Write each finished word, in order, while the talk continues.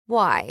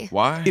Why?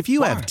 Why? If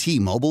you have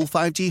T-Mobile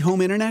 5G home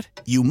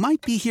internet, you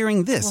might be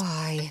hearing this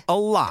Why? a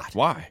lot.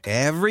 Why?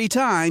 Every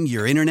time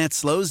your internet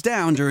slows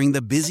down during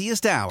the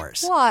busiest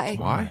hours. Why?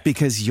 Why?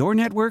 Because your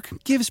network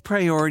gives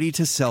priority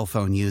to cell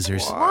phone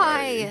users.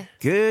 Why?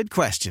 Good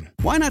question.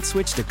 Why not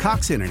switch to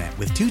Cox Internet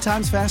with 2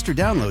 times faster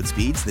download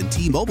speeds than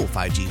T-Mobile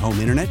 5G home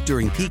internet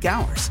during peak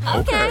hours?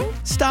 Okay.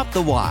 Stop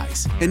the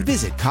whys and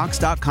visit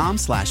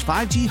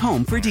cox.com/5G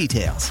home for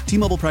details.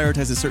 T-Mobile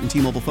prioritizes certain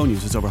T-Mobile phone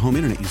users over home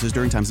internet users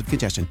during times of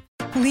congestion.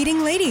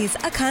 Leading Ladies,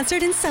 a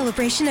concert in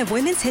celebration of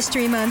Women's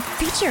History Month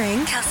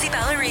featuring Kelsey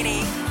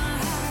Ballerini,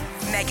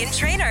 Meghan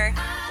Trainor,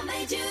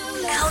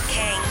 Elle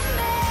King,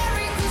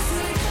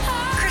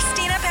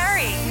 Christina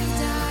Perri.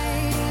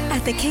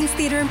 At the King's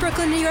Theater in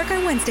Brooklyn, New York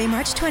on Wednesday,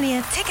 March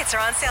 20th. Tickets are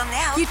on sale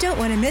now. You don't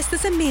want to miss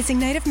this amazing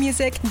night of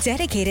music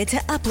dedicated to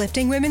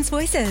uplifting women's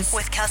voices.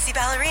 With Kelsey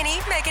Ballerini,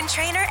 Meghan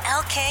Trainor,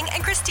 Elle King,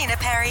 and Christina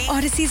Perri.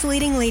 Odyssey's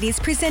Leading Ladies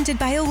presented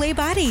by Olay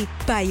Body.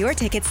 Buy your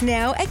tickets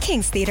now at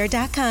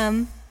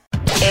kingstheater.com.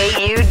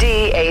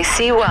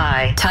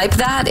 AUDACY. Type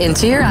that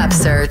into your app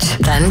search,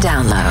 then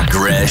download.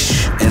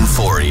 Gresh and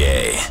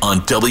Fauria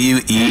on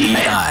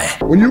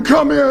WEEI. When you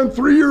come in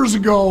 3 years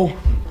ago,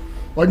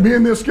 like me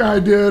and this guy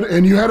did,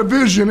 and you had a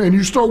vision and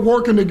you start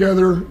working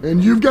together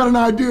and you've got an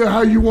idea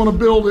how you want to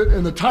build it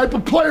and the type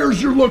of players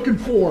you're looking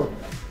for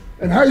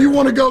and how you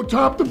want to go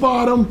top to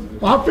bottom,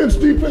 offense,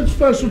 defense,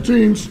 special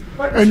teams,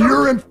 and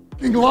you're in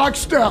fucking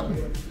lockstep.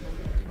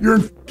 You're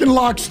in fucking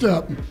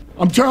lockstep.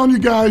 I'm telling you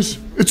guys,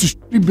 it's a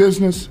shitty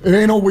business. It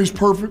ain't always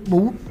perfect,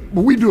 but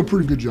we do a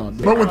pretty good job.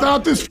 But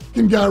without this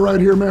fucking guy right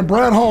here, man,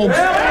 Brad Holmes.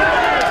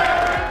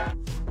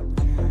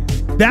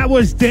 That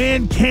was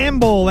Dan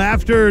Campbell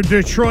after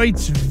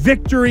Detroit's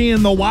victory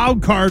in the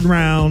wild card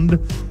round.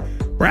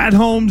 Brad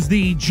Holmes,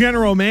 the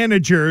general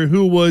manager,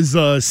 who was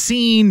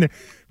seen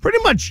pretty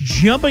much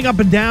jumping up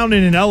and down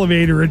in an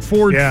elevator at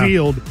Ford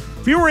Field.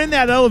 If you were in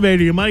that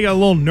elevator, you might have got a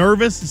little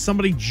nervous.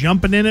 Somebody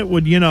jumping in it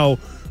would,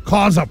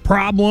 cause a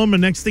problem,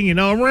 and next thing you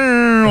know,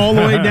 all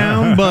the way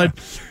down. But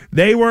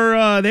they were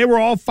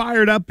all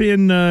fired up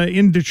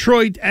in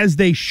Detroit, as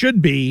they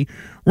should be.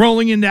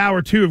 Rolling into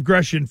hour 2 of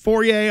Gresh and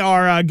Fauria,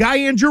 our guy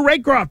Andrew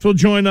Raycroft will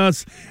join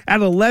us at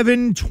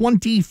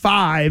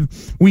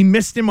 11:25. We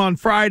missed him on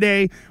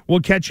Friday. We'll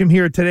catch him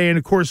here today, and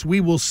of course,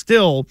 we will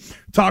still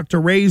talk to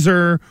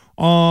Razor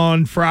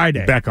on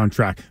Friday. Back on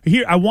track.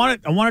 Here, I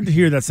wanted to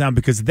hear that sound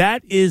because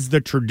that is the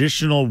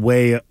traditional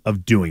way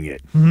of doing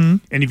it. Mm-hmm.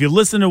 And if you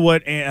listen to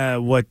what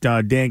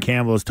Dan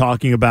Campbell is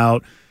talking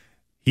about,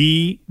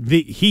 they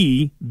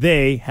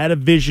had a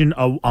vision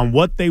on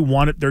what they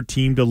wanted their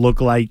team to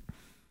look like.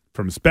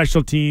 From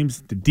special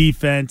teams to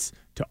defense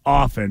to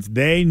offense,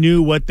 they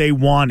knew what they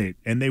wanted,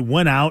 and they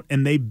went out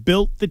and they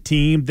built the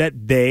team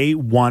that they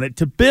wanted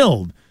to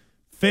build.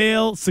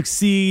 Fail,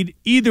 succeed,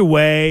 either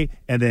way.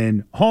 And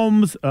then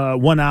Holmes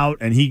went out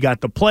and he got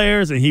the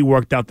players and he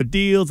worked out the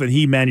deals and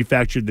he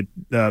manufactured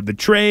the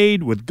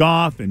trade with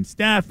Goff and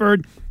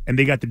Stafford, and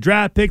they got the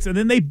draft picks, and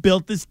then they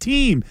built this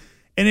team,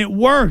 and it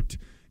worked.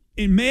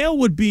 And Mayo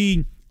would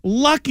be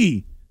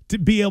lucky to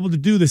be able to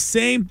do the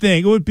same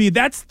thing.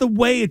 That's the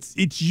way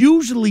it's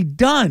usually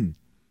done.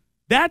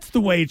 That's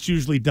the way it's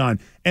usually done.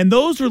 And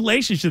those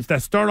relationships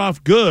that start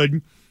off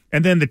good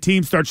and then the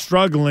team starts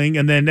struggling,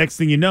 and then next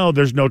thing you know,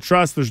 there's no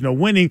trust, there's no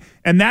winning,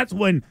 and that's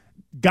when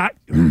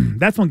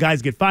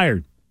guys get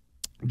fired.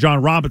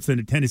 John Robinson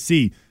at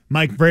Tennessee,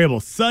 Mike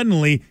Vrabel.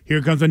 Suddenly,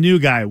 here comes a new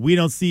guy. We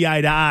don't see eye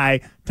to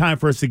eye. Time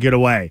for us to get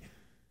away.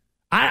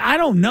 I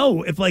don't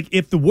know if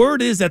the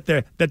word is that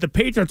the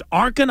Patriots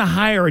aren't going to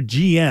hire a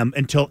GM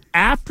until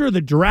after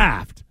the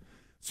draft.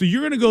 So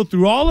you're going to go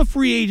through all the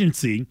free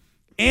agency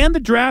and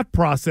the draft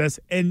process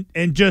and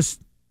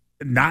just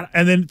not,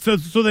 and then so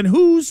then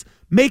who's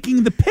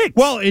making the picks?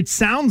 Well, it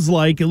sounds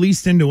like, at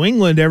least in New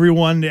England,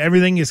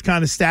 everything is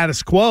kind of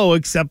status quo,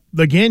 except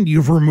again,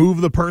 you've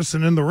removed the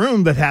person in the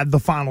room that had the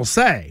final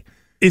say.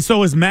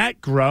 So is Matt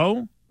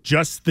Groh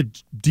just the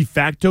de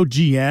facto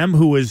GM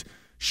who is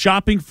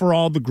shopping for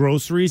all the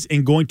groceries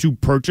and going to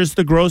purchase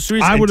the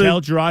groceries and tell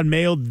Gerard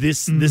Mayo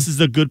this is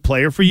a good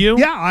player for you?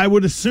 Yeah, I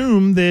would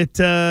assume that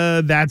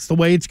that's the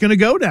way it's going to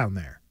go down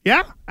there.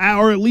 Yeah,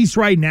 or at least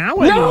right now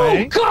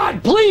anyway. No,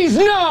 God, please,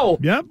 no!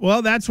 Yep,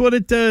 well, that's what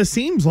it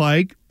seems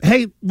like.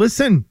 Hey,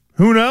 listen,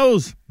 who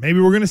knows?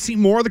 Maybe we're going to see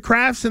more of the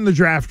Crafts in the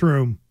draft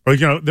room. Or,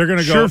 they're going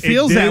to go. Sure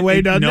feels that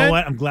way, doesn't it? You know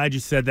what? I'm glad you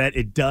said that.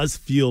 It does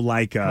feel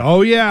like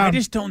oh, yeah. I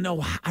just don't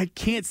know. I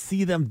can't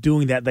see them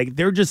doing that. Like,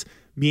 they're just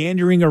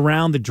meandering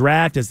around the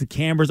draft as the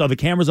cameras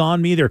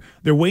on me. They're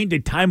waiting to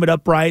time it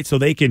up right so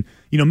they can,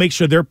 make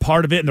sure they're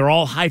part of it, and they're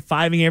all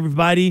high-fiving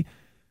everybody.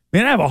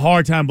 Man, I have a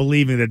hard time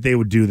believing that they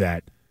would do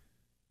that.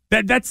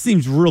 That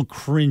seems real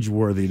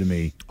cringeworthy to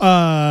me.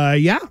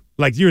 Yeah.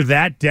 Like, you're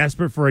that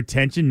desperate for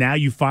attention, now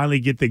you finally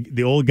get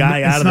the old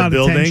guy out of the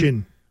building.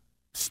 Attention.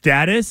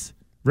 Status?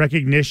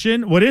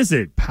 Recognition? What is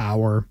it?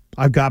 Power.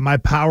 I've got my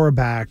power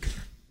back.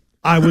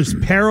 I was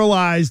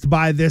paralyzed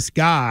by this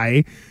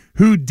guy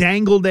who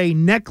dangled a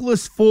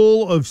necklace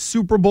full of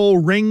Super Bowl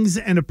rings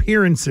and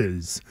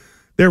appearances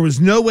There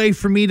was no way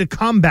for me to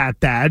combat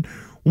that.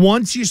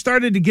 Once you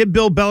started to give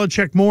Bill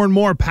Belichick more and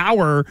more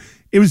power,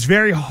 it was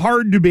very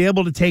hard to be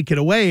able to take it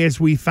away, as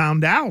we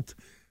found out.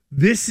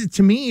 This is,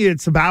 to me,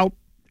 it's about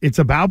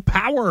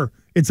power.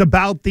 It's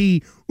about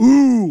the,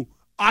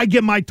 I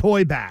get my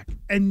toy back.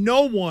 And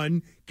no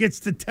one gets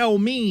to tell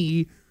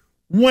me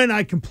when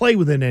I can play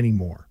with it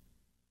anymore.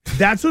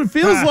 That's what it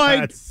feels like.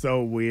 That's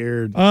so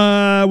weird.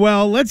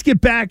 Well, let's get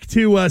back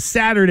to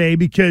Saturday,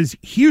 because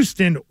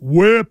Houston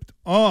whipped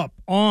up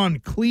on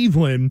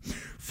Cleveland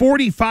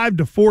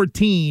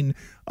 45-14.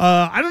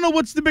 I don't know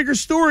what's the bigger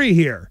story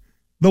here.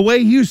 The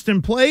way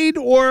Houston played,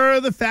 or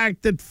the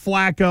fact that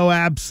Flacco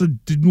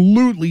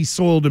absolutely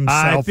soiled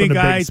himself in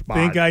a big spot?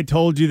 I think I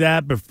told you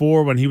that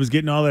before when he was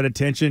getting all that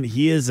attention.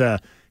 He is a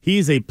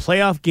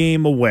playoff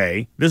game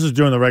away. This is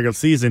during the regular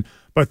season,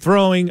 but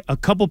throwing a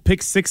couple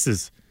pick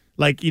sixes.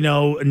 Like,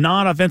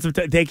 non-offensive.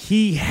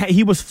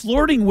 He was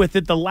flirting with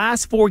it the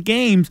last 4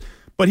 games,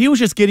 but he was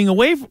just getting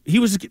away.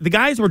 The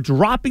guys were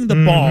dropping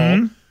the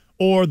ball,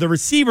 or the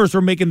receivers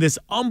were making this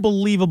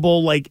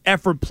unbelievable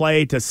effort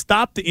play to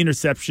stop the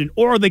interception,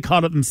 or they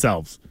caught it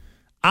themselves.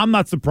 I'm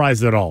not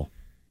surprised at all.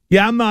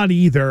 Yeah, I'm not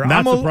either.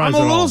 I'm a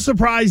little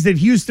surprised that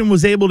Houston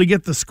was able to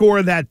get the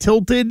score that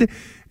tilted.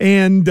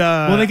 And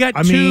they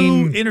got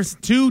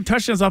two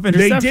touchdowns off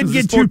interceptions. They did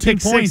get 2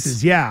 pick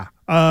sixes, yeah.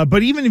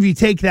 But even if you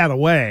take that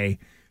away,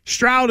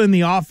 Stroud and the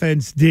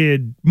offense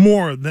did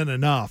more than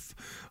enough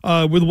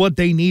with what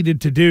they needed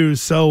to do.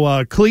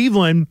 So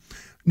Cleveland,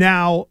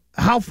 now,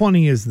 how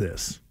funny is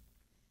this?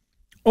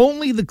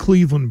 Only the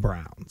Cleveland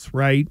Browns,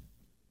 right?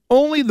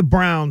 Only the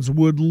Browns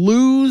would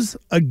lose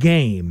a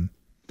game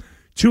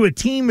to a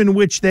team in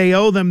which they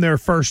owe them their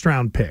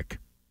first-round pick.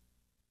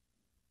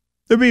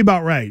 That'd be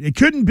about right. It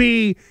couldn't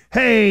be,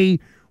 hey,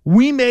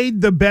 we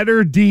made the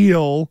better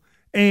deal,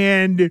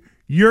 and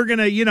you're going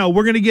to,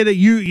 we're going to get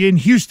you in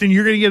Houston,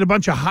 you're going to get a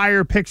bunch of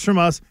higher picks from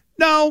us.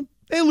 No,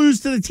 they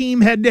lose to the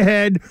team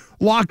head-to-head,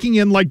 locking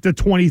in the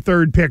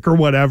 23rd pick or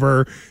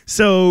whatever.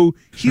 So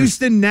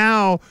Houston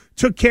now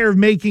took care of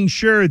making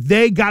sure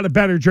they got a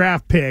better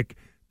draft pick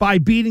by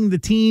beating the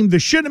team that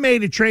should have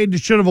made a trade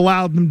that should have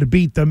allowed them to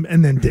beat them,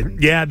 and then didn't.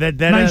 Yeah,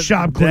 nice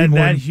job, Cleveland.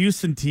 That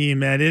Houston team,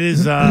 man, it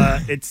is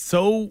it's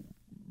so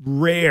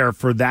rare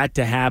for that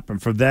to happen,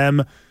 for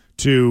them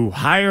to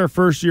hire a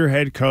first-year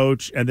head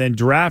coach and then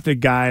draft a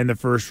guy in the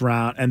first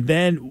round and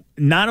then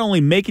not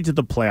only make it to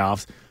the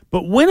playoffs,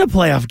 but win a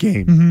playoff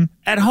game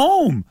at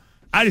home.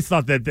 I just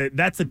thought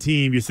that's a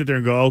team you sit there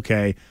and go,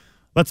 okay,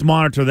 let's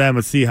monitor them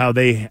and see how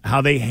they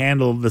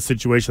handle the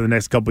situation the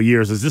next couple of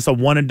years. Is this a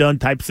one-and-done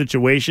type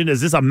situation?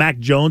 Is this a Mac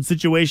Jones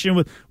situation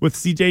with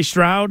C.J.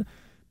 Stroud?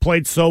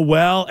 Played so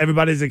well,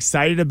 everybody's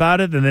excited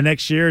about it, and the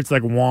next year it's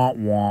like, wah,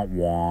 wah,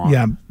 wah.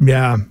 Yeah.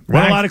 Won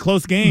a lot of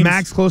close games.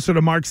 Mac's closer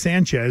to Mark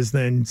Sanchez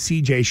than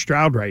C.J.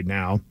 Stroud right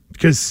now,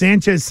 because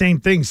Sanchez, same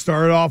thing,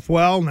 started off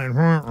well, and then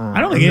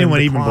I don't think anyone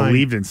even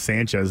believed in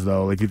Sanchez,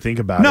 though, if you think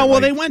about it. No, well,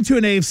 they went to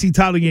an AFC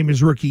title game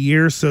his rookie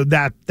year, so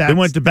they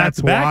went to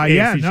back-to-back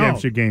AFC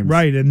championship games.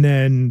 Right, and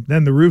then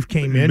the roof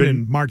came in,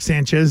 and Mark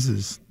Sanchez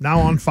is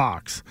now on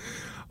Fox.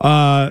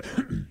 Now,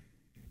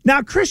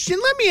 Christian,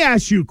 let me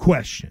ask you a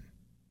question.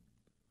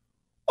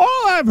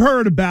 All I've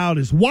heard about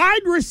is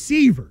wide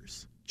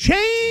receivers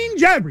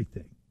change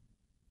everything.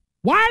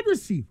 Wide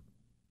receiver.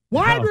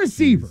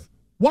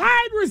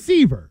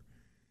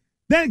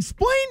 Then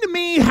explain to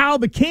me how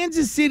the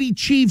Kansas City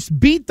Chiefs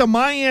beat the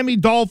Miami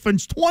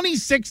Dolphins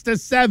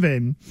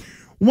 26-7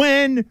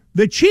 when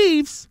the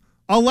Chiefs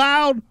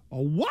allowed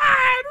a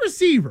wide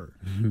receiver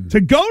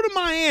to go to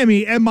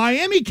Miami, and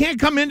Miami can't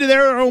come into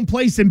their own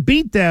place and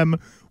beat them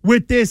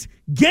with this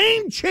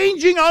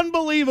game-changing,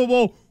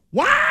 unbelievable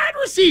wide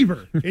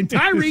receiver in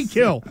Tyreek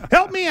Hill.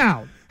 Help me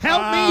out.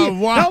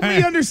 Help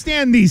me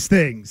understand these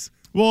things.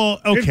 Well,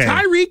 okay. If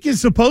Tyreek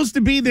is supposed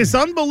to be this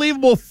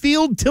unbelievable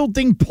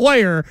field-tilting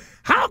player,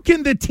 how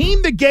can the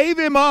team that gave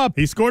him up...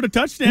 He scored a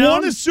touchdown.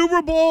 ...won a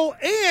Super Bowl,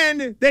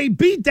 and they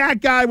beat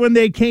that guy when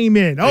they came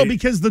in? Oh,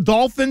 because the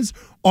Dolphins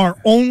are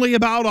only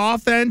about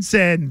offense,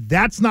 and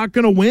that's not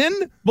going to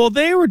win? Well,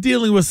 they were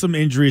dealing with some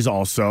injuries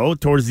also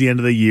towards the end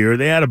of the year.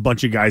 They had a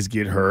bunch of guys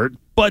get hurt,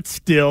 but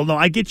still, no,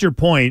 I get your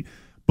point.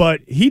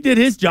 But he did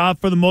his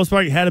job for the most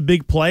part. He had a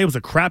big play. It was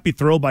a crappy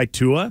throw by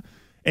Tua,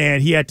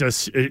 and he had to,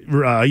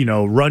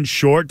 run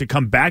short to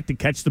come back to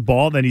catch the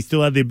ball. Then he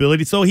still had the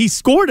ability. So he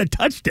scored a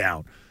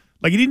touchdown.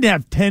 Like, he didn't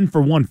have 10 for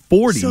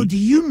 140. So do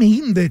you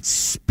mean that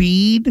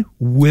speed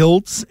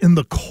wilts in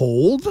the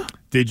cold?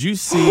 Did you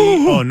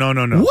see? Oh, no.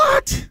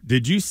 What?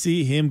 Did you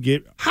see him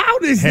get How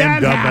does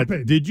that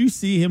happen? Did you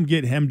see him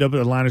get hemmed up at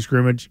the line of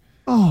scrimmage?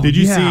 Oh, did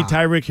you see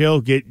Tyreek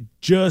Hill get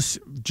just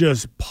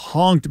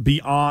punked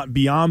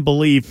beyond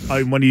belief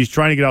when he was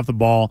trying to get off the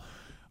ball?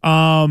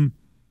 No,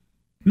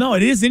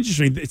 it is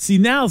interesting. See,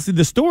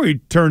 the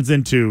story turns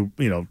into,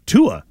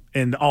 Tua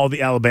and all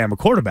the Alabama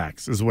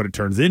quarterbacks is what it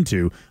turns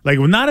into. Like,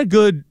 not a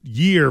good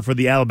year for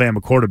the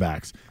Alabama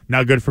quarterbacks.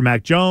 Not good for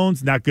Mac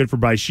Jones. Not good for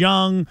Bryce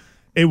Young.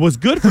 It was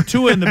good for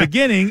Tua in the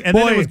beginning, and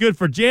then it was good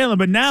for Jalen,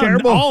 but now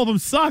all of them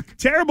suck.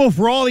 Terrible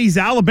for all these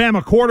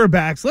Alabama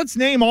quarterbacks. Let's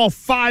name all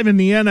 5 in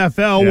the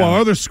NFL while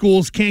other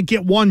schools can't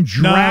get one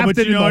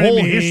drafted in the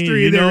whole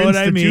history of their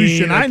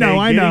institution. I know.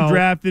 Getting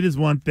drafted is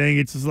one thing.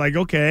 It's just like,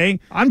 okay.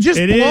 I'm just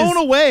blown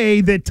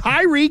away that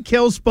Tyreek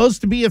Hill's supposed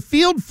to be a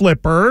field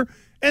flipper,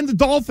 and the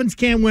Dolphins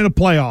can't win a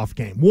playoff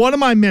game. What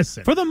am I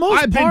missing? For the most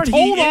part, I've been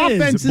told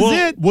offense is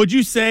it. Would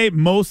you say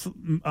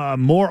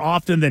more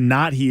often than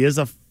not he is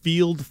a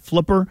field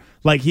flipper?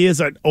 Like he is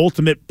an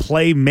ultimate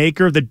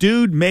playmaker? The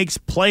dude makes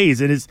plays,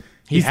 and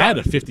he had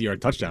a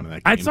 50-yard touchdown in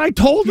that game. That's what I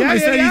told him. I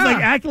said he's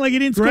like acting like he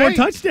didn't score a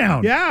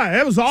touchdown. Yeah,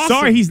 it was awesome.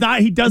 Sorry, he's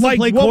not. He doesn't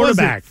play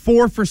quarterback.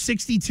 4 for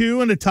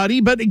 62 and a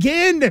tutty. But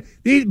again,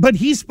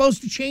 he's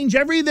supposed to change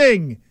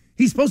everything.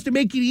 He's supposed to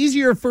make it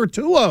easier for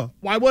Tua.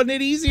 Why wasn't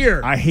it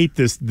easier? I hate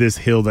this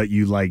hill that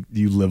you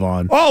live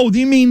on. Oh, do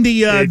you mean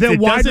the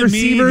wide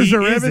receivers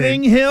or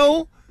everything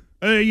hill?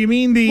 You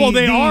mean the? Well,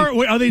 they are.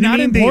 Are they not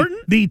important?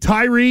 The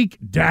Tyreek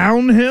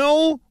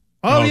downhill.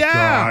 Oh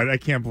yeah! God, I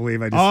can't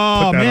believe I just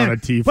put that on a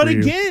tee for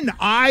you. But again,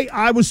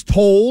 I was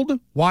told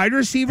wide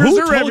receivers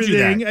are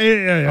everything. You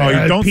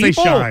that? Don't say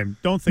Shime.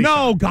 Don't say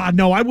no. Shime. God,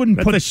 no! I wouldn't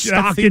put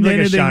stock in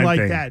anything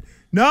like that.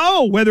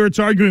 No, whether it's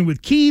arguing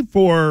with Keefe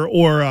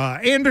or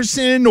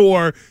Anderson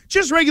or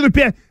just regular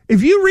people.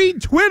 If you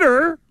read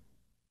Twitter,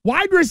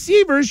 wide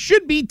receivers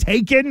should be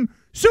taken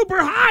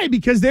super high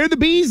because they're the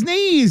bee's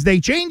knees.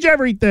 They change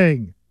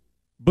everything.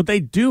 But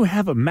they do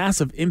have a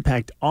massive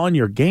impact on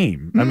your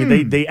game. I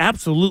mean, they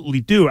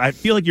absolutely do. I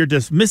feel like you're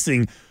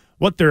dismissing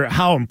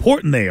how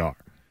important they are.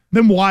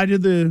 Then why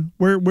did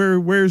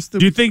where's the?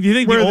 Do you think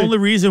the only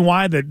reason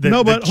why the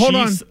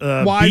Chiefs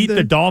beat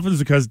the Dolphins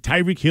because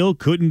Tyreek Hill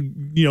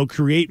couldn't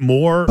create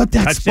more? But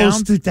that's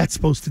touchdowns?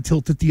 supposed to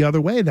tilt it the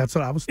other way. That's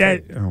what I was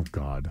told. Oh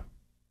God.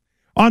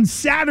 On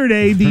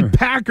Saturday, the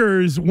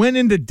Packers went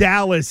into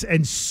Dallas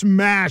and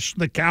smashed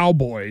the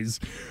Cowboys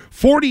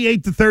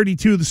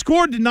 48-32. The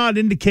score did not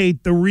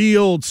indicate the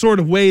real sort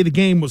of way the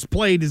game was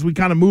played as we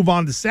kind of move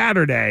on to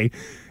Saturday.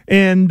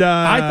 And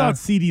I thought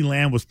CeeDee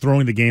Lamb was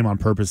throwing the game on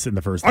purpose in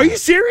the first half. Are you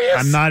serious?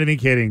 I'm not even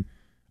kidding.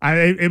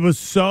 It was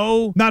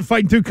so not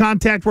fighting through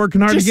contact, working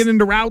hard to get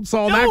into routes,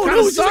 that kind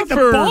of stuff. Like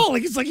the ball,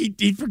 it's like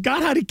he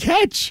forgot how to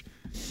catch.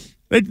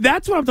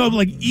 That's what I'm talking about.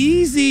 Like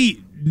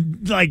easy,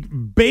 like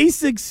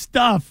basic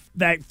stuff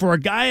that for a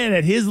guy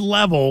at his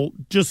level,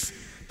 just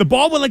the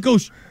ball would go.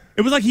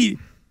 It was like he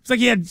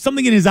had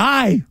something in his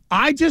eye.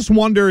 I just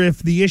wonder if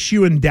the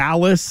issue in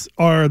Dallas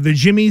are the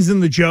Jimmies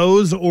and the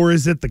Joes, or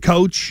is it the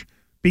coach?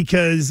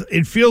 Because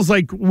it feels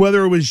like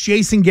whether it was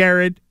Jason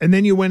Garrett and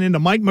then you went into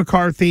Mike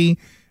McCarthy,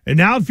 and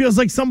now it feels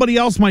like somebody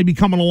else might be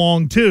coming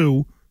along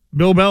too,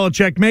 Bill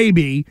Belichick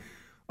maybe,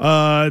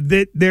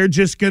 that they're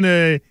just going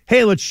to,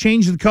 hey, let's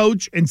change the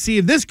coach and see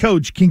if this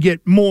coach can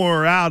get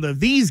more out of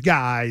these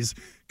guys.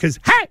 Because,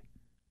 hey,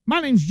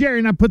 my name's Jerry,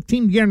 and I put the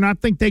team together, and I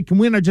think they can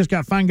win. I just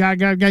got to find guy,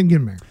 get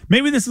him there.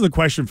 Maybe this is a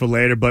question for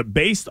later, but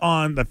based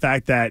on the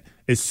fact that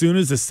as soon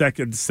as the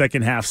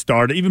second half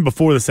started, even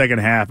before the second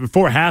half,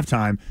 before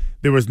halftime,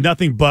 there was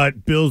nothing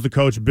but Bill's the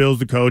coach, Bill's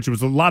the coach. It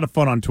was a lot of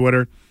fun on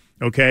Twitter,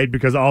 okay,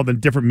 because of all the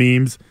different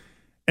memes.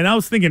 And I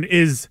was thinking,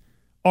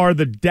 are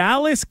the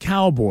Dallas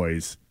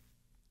Cowboys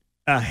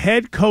a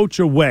head coach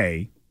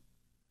away,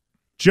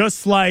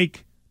 just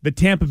like the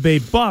Tampa Bay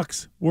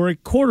Bucks were a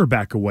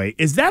quarterback away?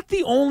 Is that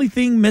the only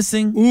thing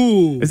missing?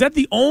 Ooh. Is that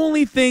the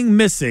only thing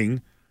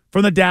missing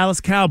from the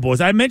Dallas Cowboys?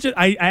 I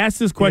asked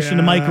this question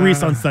to Mike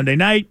Reese on Sunday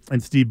night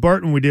and Steve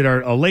Burton. We did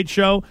our late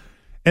show,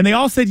 and they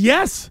all said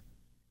yes.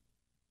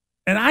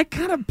 And I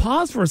kind of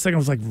paused for a second. I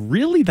was like,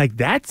 really? Like,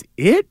 that's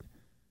it?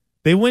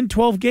 They win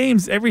 12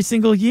 games every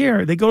single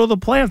year. They go to the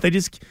playoffs.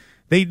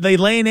 They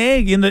lay an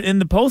egg in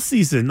the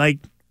postseason. Like,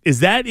 is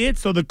that it?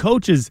 So the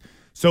coaches,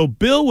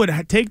 Bill would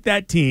take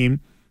that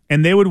team,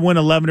 and they would win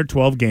 11 or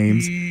 12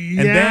 games.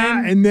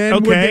 And then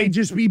would they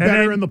just be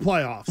better in the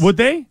playoffs? Would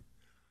they?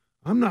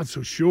 I'm not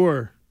so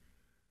sure.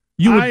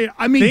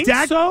 I mean,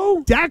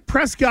 Dak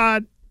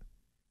Prescott,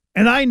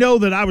 and I know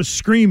that I was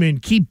screaming,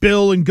 keep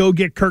Bill and go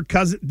get Kirk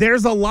Cousins.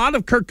 There's a lot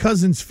of Kirk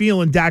Cousins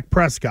feel in Dak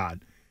Prescott.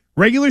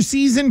 Regular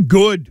season,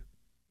 good.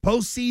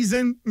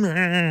 Postseason,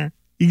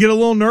 you get a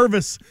little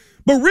nervous.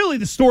 But really,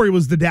 the story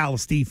was the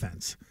Dallas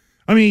defense.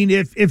 I mean,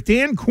 if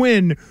Dan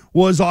Quinn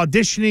was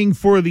auditioning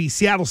for the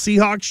Seattle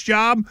Seahawks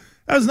job,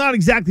 that was not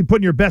exactly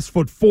putting your best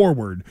foot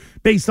forward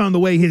based on the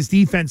way his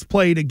defense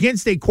played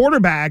against a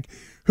quarterback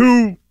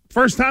who,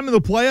 first time in the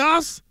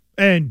playoffs,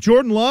 and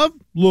Jordan Love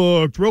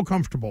looked real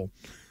comfortable.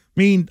 I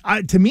mean,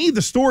 to me,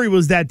 the story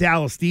was that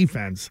Dallas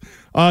defense.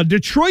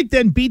 Detroit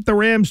then beat the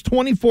Rams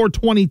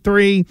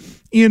 24-23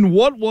 in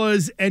what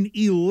was an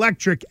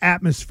electric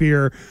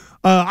atmosphere.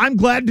 I'm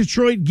glad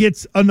Detroit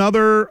gets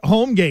another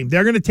home game.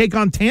 They're going to take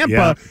on Tampa.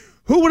 Yeah.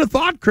 Who would have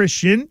thought,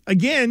 Christian,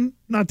 again,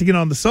 not to get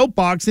on the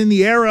soapbox, in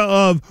the era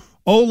of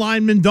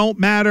O-linemen don't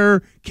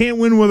matter, can't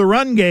win with a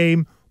run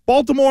game,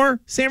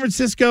 Baltimore, San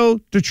Francisco,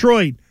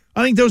 Detroit.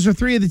 I think those are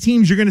three of the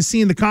teams you're going to see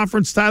in the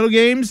conference title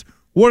games.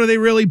 What are they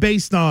really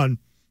based on?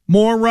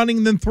 More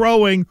running than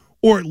throwing,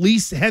 or at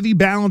least heavy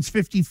balance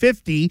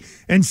 50-50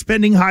 and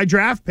spending high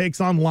draft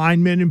picks on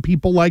linemen and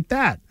people like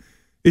that.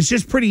 It's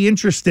just pretty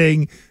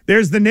interesting.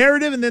 There's the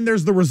narrative and then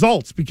there's the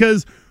results,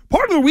 because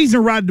part of the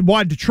reason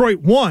why Detroit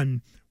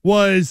won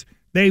was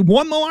they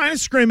won the line of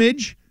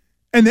scrimmage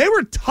and they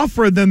were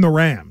tougher than the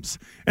Rams.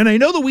 And I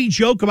know that we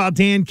joke about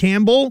Dan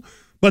Campbell,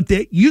 but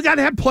you got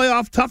to have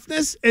playoff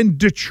toughness, and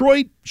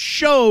Detroit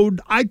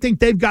showed, I think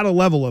they've got a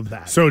level of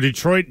that. So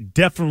Detroit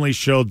definitely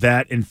showed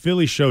that, and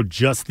Philly showed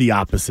just the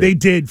opposite. They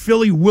did.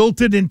 Philly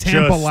wilted in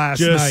Tampa last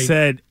night. Just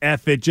said,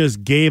 F it,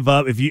 just gave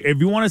up. If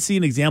you want to see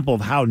an example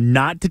of how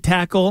not to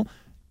tackle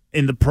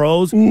in the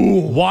pros,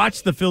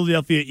 watch the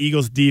Philadelphia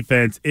Eagles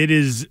defense. It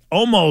is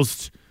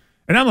almost...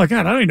 And I'm like,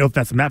 God, I don't even know if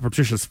that's Matt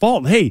Patricia's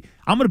fault. Hey,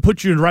 I'm going to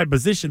put you in the right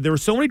position. There were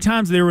so many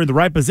times they were in the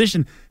right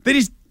position, they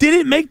just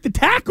didn't make the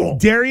tackle.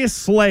 Darius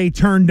Slay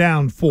turned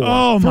down three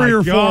or four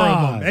of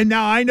them. And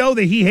now I know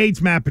that he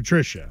hates Matt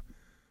Patricia,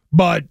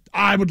 but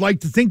I would like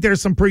to think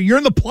there's some you're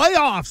in the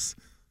playoffs.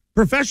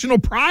 Professional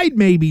pride,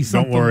 maybe.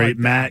 Don't worry,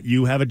 Matt.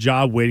 You have a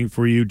job waiting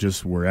for you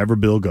just wherever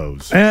Bill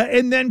goes.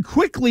 And then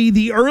quickly,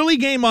 the early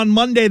game on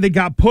Monday that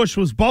got pushed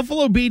was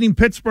Buffalo beating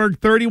Pittsburgh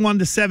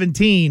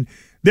 31-17.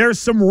 There's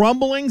some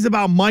rumblings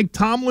about Mike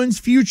Tomlin's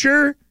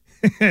future.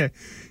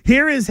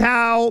 Here is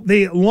how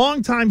the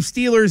longtime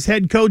Steelers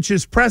head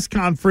coach's press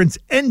conference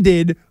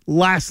ended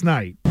last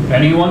night.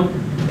 Anyone?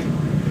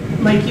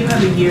 Mike, you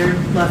have a year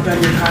left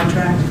on your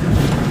contract.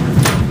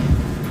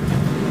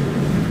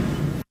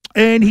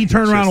 And he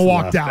turned around and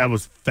walked out. That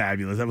was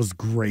fabulous. That was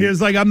great. He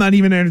was like, I'm not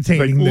even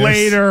entertaining this.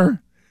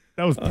 Later.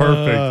 That was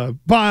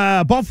perfect.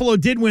 Buffalo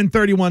did win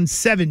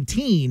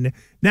 31-17.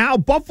 Now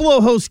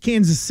Buffalo hosts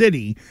Kansas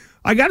City.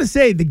 I got to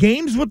say, the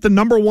games with the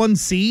number one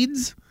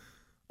seeds,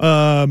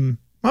 okay,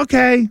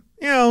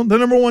 the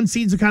number one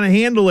seeds will kind of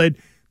handle it.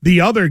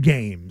 The other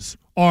games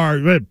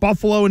are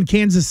Buffalo and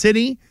Kansas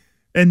City,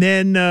 and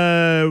then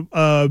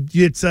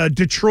it's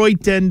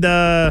Detroit and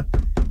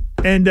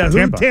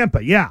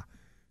Tampa. Yeah,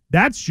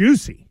 that's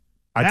juicy.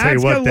 I tell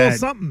you what,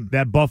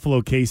 that Buffalo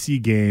KC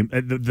game,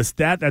 the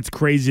stat that's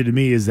crazy to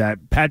me is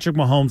that Patrick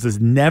Mahomes has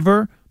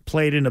never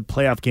played in a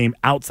playoff game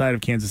outside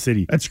of Kansas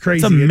City. That's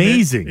crazy. It's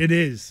amazing. It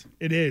is.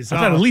 I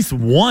thought at least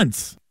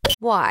once.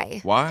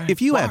 Why?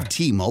 If you have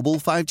T-Mobile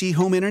 5G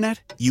home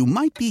internet, you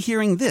might be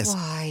hearing this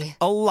Why?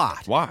 a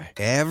lot. Why?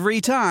 Every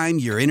time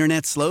your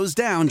internet slows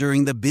down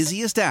during the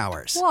busiest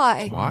hours.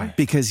 Why?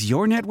 Because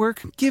your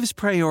network gives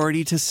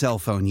priority to cell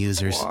phone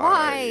users.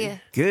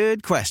 Why?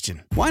 Good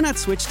question. Why not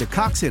switch to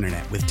Cox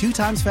Internet with 2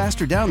 times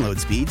faster download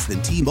speeds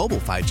than T-Mobile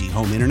 5G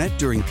home internet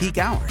during peak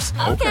hours?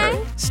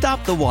 Okay.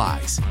 Stop the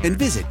whys and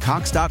visit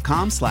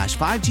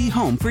cox.com/5G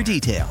home for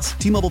details.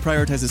 T-Mobile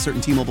prioritizes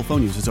certain T-Mobile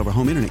phone users over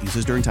home internet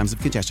users during times of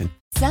congestion.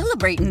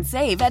 Celebrate and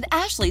save at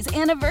Ashley's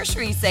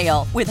Anniversary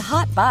Sale. With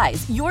Hot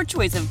Buys, your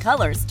choice of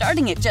colors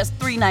starting at just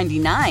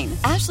 $3.99.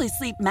 Ashley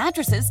Sleep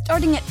mattresses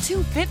starting at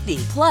 $2.50.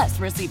 Plus,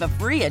 receive a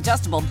free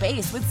adjustable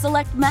base with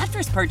select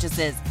mattress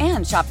purchases.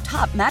 And shop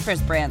top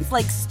mattress brands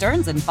like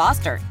Stearns &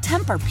 Foster,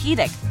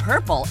 Tempur-Pedic,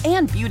 Purple,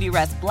 and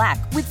Beautyrest Black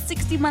with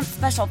 60-month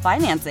special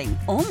financing.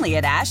 Only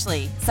at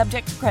Ashley.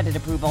 Subject to credit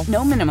approval.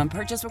 No minimum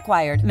purchase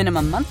required.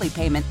 Minimum monthly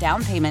payment,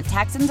 down payment,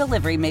 tax, and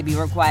delivery may be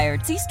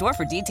required. See store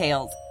for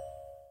details.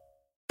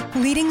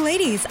 Leading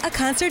Ladies, a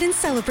concert in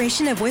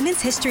celebration of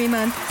Women's History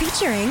Month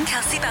featuring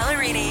Kelsey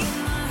Ballerini,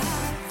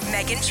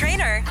 Meghan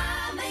Trainor,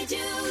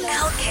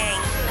 Elle King,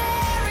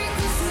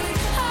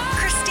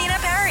 Christina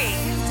Perri.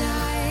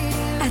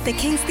 At the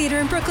King's Theater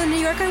in Brooklyn, New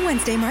York on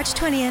Wednesday, March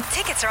 20th.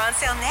 Tickets are on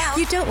sale now.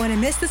 You don't want to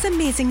miss this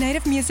amazing night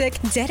of music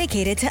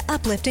dedicated to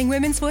uplifting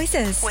women's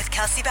voices. With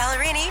Kelsey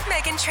Ballerini,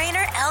 Meghan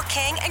Trainor, Elle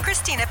King, and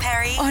Christina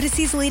Perri.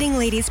 Odyssey's Leading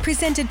Ladies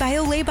presented by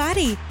Olay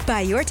Body.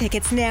 Buy your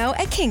tickets now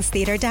at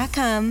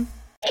kingstheater.com.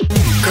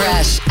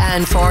 Gresh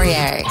and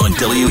Fauria on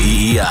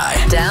WEEI.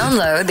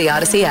 Download the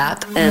Odyssey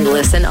app and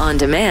listen on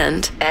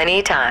demand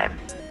anytime.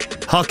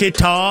 Hockey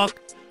talk.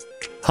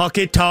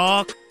 Hockey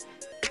talk.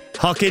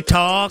 Hockey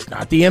talk.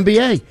 Not the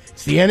NBA.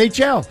 It's the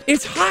NHL.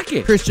 It's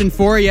hockey. Christian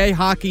Fauria,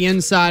 hockey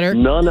insider.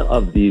 None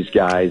of these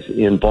guys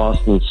in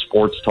Boston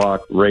sports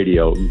talk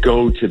radio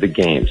go to the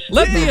games.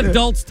 Let the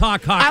adults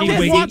talk hockey,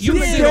 Wiggy.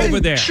 You sit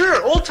over there.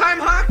 Sure, old-time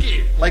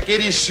hockey. Like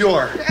 80s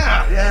Shore.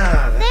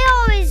 Yeah. They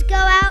always go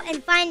out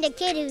and find a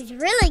kid who's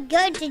really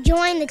good to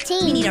join the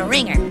team. We need a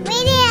ringer.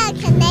 We need a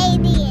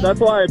Canadian. That's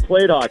why I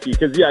played hockey,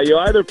 because, you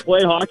either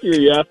play hockey or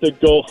you have to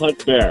go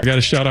hunt bear. I got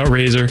to shout out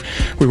Razor.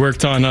 We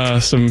worked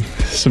on some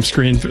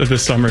screen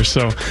this summer,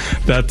 so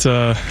that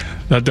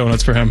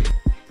donut's for him.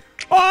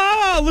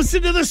 Oh,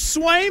 listen to the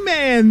sway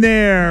man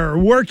there,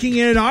 working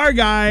in our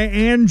guy,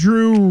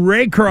 Andrew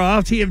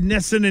Raycroft. He of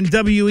NESN and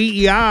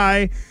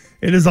WEEI.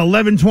 It is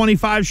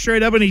 11:25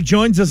 straight up, and he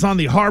joins us on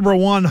the Harbor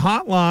One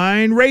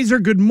hotline. Razor,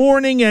 good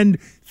morning, and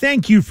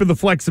thank you for the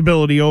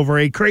flexibility over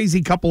a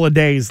crazy couple of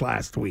days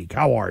last week.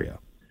 How are you?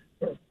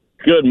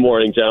 Good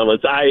morning, gentlemen.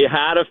 I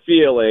had a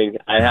feeling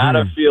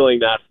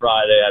that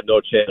Friday I had no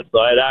chance. So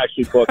I had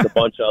actually booked a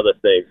bunch of other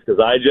things because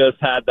I just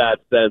had that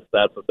sense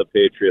that's what the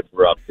Patriots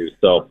were up to.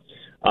 So,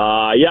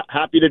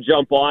 happy to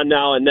jump on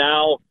now. And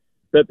now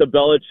that the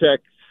Belichick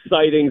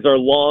sightings are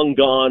long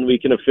gone, we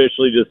can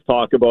officially just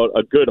talk about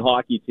a good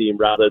hockey team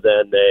rather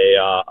than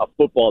a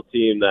football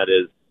team that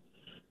is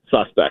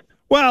suspect.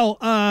 Well,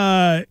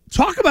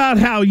 talk about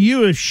how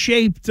you have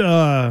shaped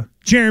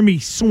Jeremy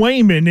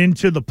Swayman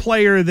into the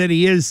player that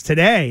he is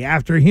today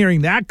after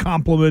hearing that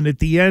compliment at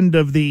the end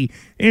of the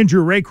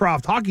Andrew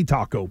Raycroft Hockey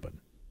Talk Open.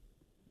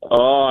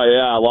 Oh,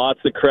 yeah, lots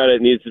of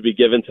credit needs to be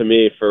given to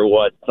me for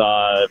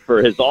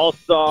for his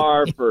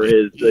All-Star, for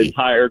his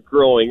entire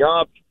growing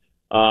up.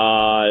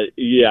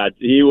 Yeah,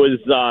 he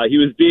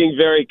was being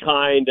very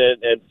kind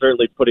and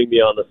certainly putting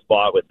me on the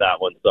spot with that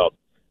one. So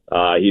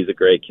he's a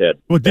great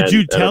kid. Well, did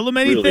you tell him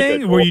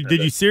anything? Really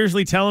did you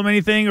seriously tell him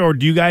anything, or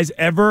do you guys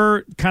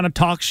ever kind of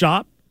talk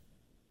shop?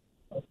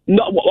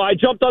 No, well, I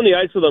jumped on the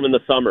ice with him in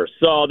the summer.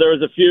 So there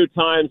was a few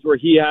times where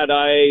he had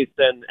ice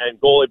and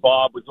goalie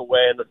Bob was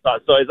away in the sun.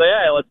 So he's like,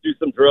 hey, let's do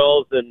some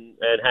drills and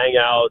hang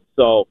out.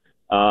 So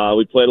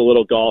we played a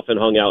little golf and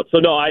hung out. So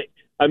no,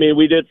 I mean,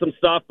 we did some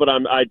stuff, but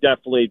I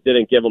definitely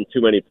didn't give him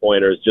too many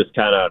pointers. Just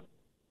kind of,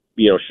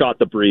 shot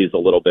the breeze a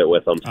little bit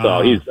with him.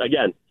 So he's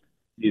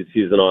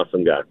an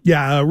awesome guy.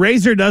 Yeah,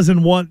 Razor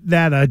doesn't want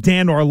that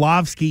Dan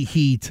Orlovsky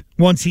heat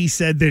once he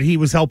said that he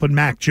was helping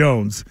Mac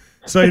Jones.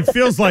 So it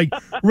feels like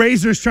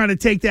Razor's trying to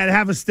take that,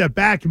 have a step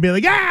back, and be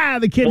like,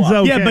 the kid's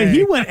okay. Yeah,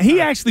 but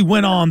he actually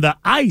went on the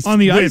ice. On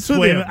the ice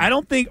with him. I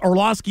don't think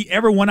Orlovsky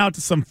ever went out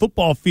to some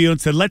football field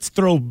and said, let's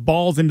throw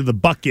balls into the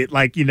bucket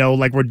like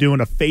we're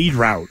doing a fade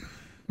route.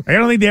 I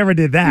don't think they ever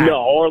did that.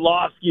 No,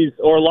 Orlovsky's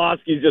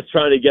just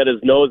trying to get his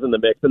nose in the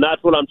mix, and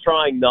that's what I'm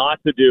trying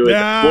not to do. Is look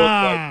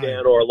like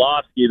Dan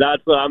Orlovsky.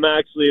 That's what I'm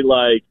actually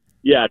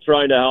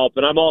trying to help.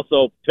 And I'm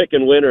also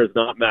picking winners,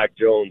 not Mac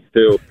Jones,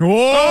 too.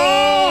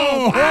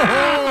 Whoa!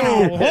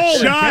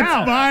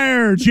 Shots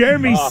fired.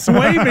 Jeremy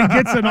Swayman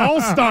gets an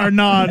all-star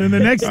nod, and the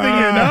next thing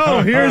you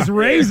know, here's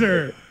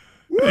Razor.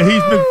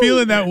 He's been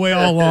feeling that way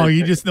all along.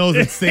 He just knows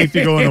it's safe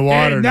to go in the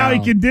water now. Now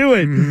he can do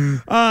it.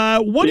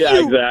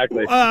 Mm-hmm.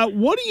 Exactly.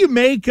 What do you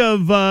make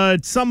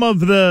of some of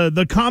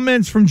the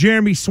comments from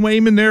Jeremy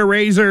Swayman there,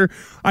 Razor?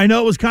 I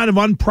know it was kind of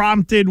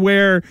unprompted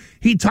where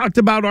he talked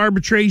about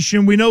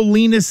arbitration. We know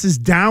Linus is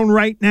down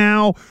right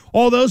now,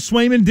 although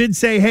Swayman did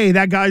say, hey,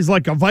 that guy's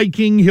like a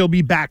Viking. He'll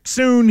be back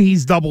soon.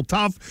 He's double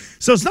tough.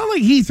 So it's not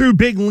like he threw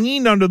Big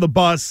Lean under the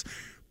bus.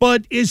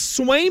 But is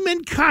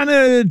Swayman kind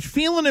of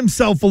feeling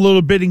himself a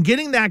little bit and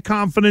getting that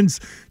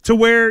confidence to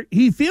where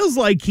he feels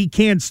like he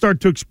can start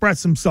to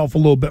express himself a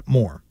little bit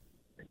more?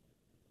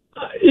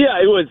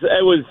 Yeah, it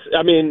was.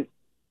 I mean,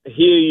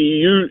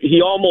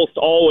 he almost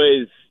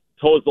always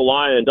toes the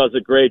line and does a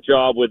great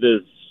job with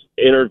his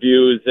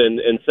interviews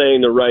and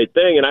saying the right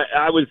thing. And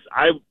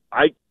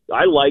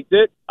I liked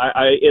it.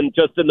 In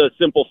the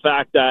simple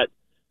fact that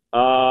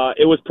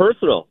it was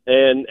personal,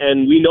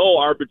 and we know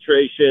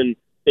arbitration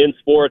in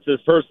sports is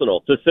personal.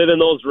 To sit in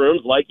those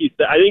rooms, like you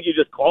said, I think you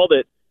just called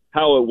it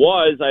how it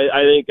was.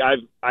 I think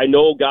I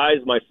know guys,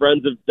 my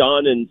friends have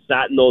done and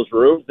sat in those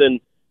rooms, and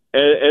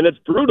it's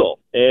brutal.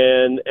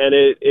 And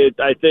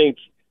I think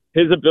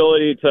his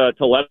ability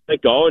to let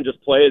it go and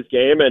just play his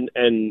game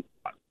and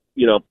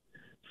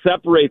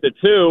separate the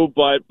two,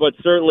 but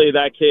certainly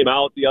that came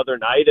out the other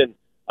night, and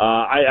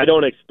I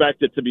don't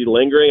expect it to be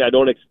lingering. I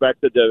don't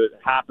expect it to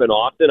happen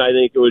often. I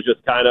think it was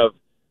just kind of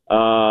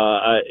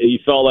he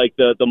felt like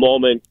the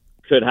moment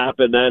could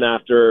happen then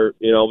after,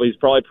 he's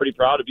probably pretty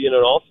proud of being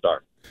an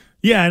all-star.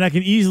 Yeah, and I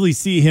can easily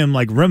see him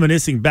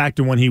reminiscing back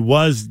to when he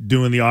was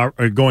doing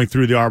going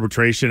through the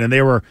arbitration, and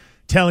they were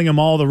telling him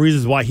all the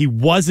reasons why he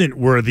wasn't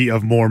worthy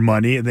of more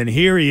money, and then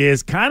here he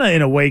is, kind of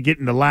in a way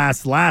getting the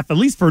last laugh, at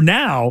least for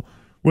now,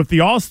 with the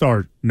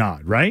all-star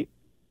nod, right?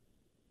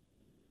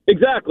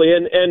 Exactly,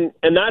 and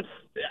that's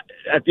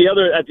at the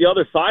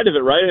other side of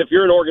it, right? If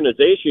you're an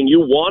organization, you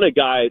want a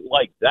guy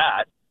like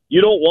that.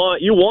 You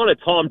want a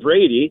Tom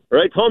Brady,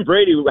 right? Tom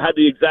Brady had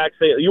the exact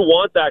same. You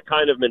want that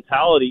kind of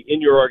mentality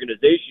in your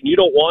organization. You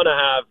don't want to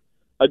have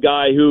a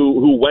guy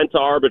who went to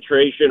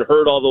arbitration,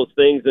 heard all those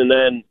things, and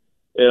then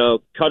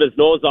cut his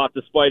nose off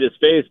to spite his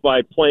face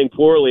by playing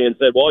poorly and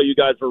said, "Well, you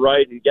guys were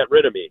right and get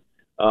rid of me."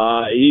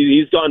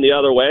 He's gone the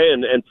other way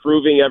and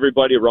proving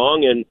everybody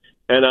wrong. And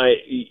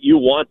you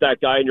want that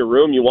guy in your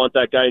room, you want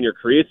that guy in your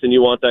crease, and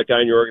you want that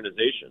guy in your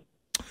organization.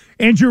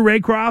 Andrew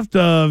Raycroft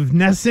of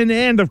NESN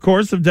and, of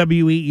course, of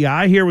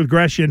WEEI here with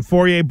Gresh and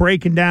Fauria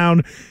breaking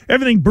down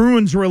everything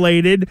Bruins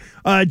related.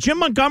 Jim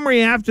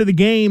Montgomery after the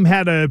game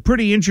had a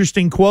pretty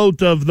interesting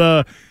quote of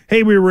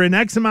hey, we were in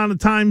X amount of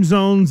time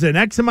zones and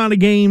X amount of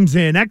games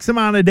in X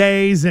amount of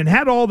days, and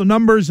had all the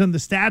numbers and the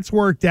stats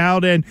worked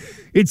out. And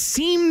it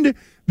seemed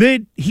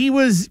that he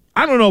was,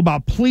 I don't know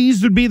about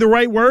pleased would be the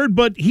right word,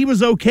 but he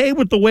was okay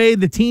with the way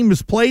the team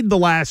has played the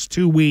last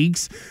 2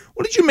 weeks.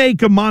 What did you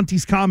make of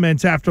Monty's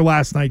comments after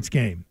last night's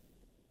game?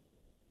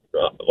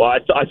 Well, I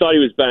thought he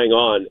was bang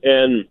on.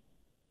 And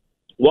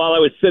while I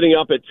was sitting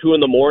up at 2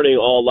 a.m.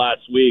 all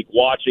last week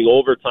watching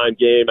overtime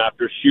game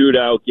after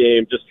shootout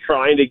game, just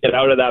trying to get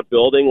out of that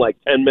building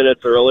 10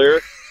 minutes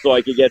earlier so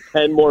I could get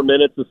 10 more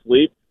minutes of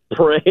sleep,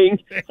 praying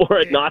for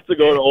it not to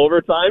go to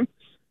overtime.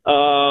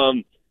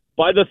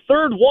 by the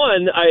third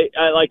one,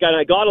 I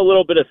got a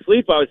little bit of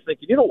sleep. I was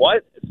thinking, you know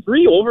what?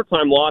 3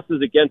 overtime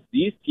losses against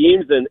these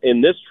teams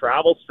in this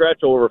travel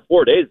stretch over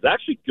 4 days is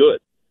actually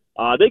good.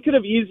 They could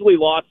have easily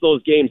lost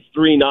those games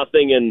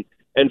 3-0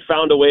 and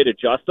found a way to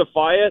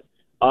justify it.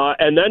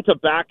 And then to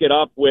back it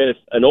up with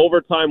an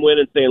overtime win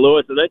in St.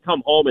 Louis and then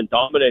come home and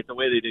dominate the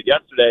way they did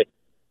yesterday.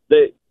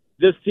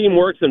 This team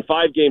works in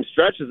 5-game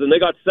stretches, and they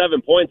got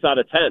 7 points out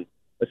of 10.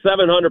 A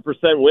 700%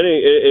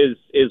 winning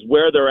is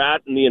where they're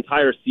at in the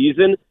entire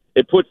season.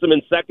 It puts them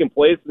in second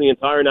place in the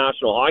entire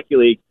National Hockey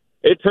League.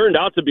 It turned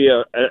out to be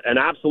an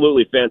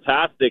absolutely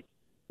fantastic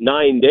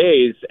 9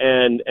 days,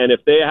 and if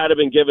they had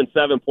been given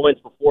 7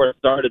 points before it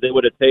started, they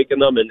would have taken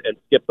them and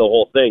skipped the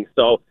whole thing.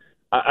 So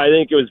I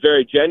think it was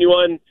very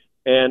genuine,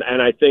 and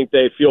I think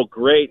they feel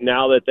great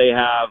now that they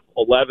have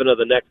 11 of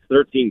the next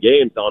 13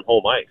 games on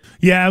home ice.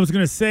 Yeah, I was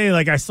going to say,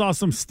 I saw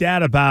some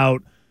stat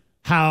about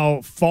how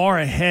far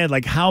ahead,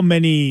 how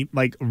many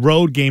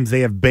road games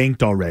they have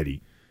banked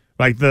already.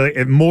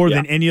 More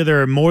than any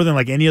other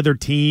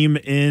team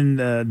in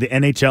the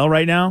NHL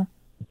right now.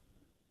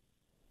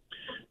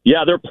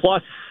 Yeah, they're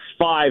 +5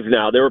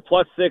 now. They were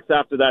 +6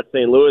 after that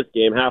St. Louis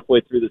game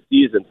halfway through the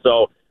season.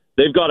 So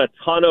they've got a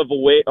ton of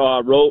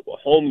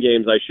home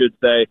games, I should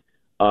say,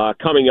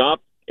 coming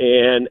up,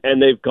 and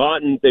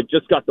they've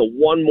just got the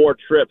one more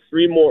trip,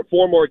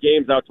 4 more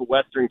games out to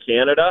Western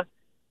Canada,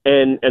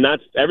 and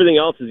that's everything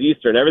else is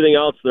Eastern. Everything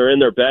else they're in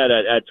their bed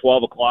at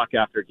 12 o'clock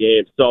after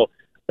games. So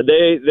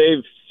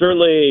they've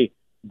certainly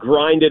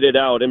grinded it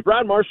out. And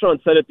Brad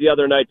Marchand said it the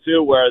other night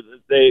too, where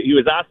he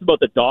was asked about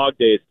the dog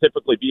days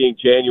typically being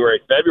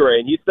January, February,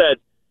 and he said,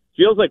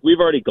 feels like we've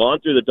already gone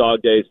through the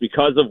dog days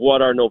because of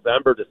what our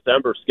November,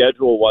 December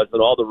schedule was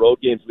and all the road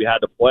games we had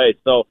to play.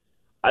 So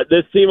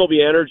this team will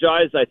be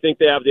energized. I think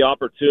they have the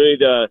opportunity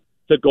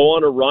to go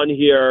on a run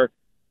here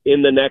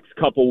in the next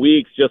couple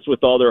weeks just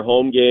with all their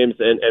home games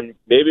and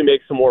maybe make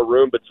some more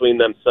room between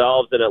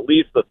themselves and at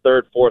least the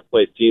 3rd, 4th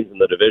place teams in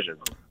the division.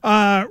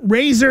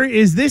 Razor,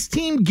 is this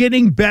team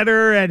getting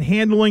better at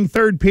handling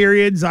third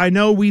periods? I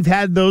know we've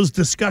had those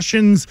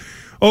discussions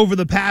over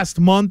the past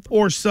month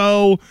or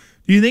so.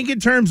 Do you think in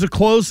terms of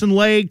close and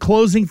late,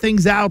 closing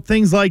things out,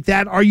 things like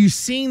that, are you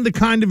seeing the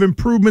kind of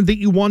improvement that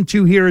you want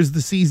to here as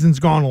the season's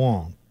gone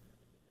along?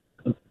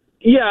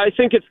 Yeah, I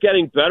think it's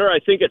getting better. I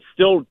think it's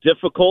still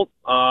difficult,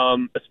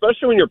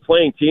 especially when you're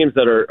playing teams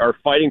that are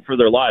fighting for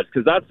their lives,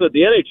 because that's the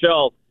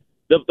NHL.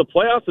 The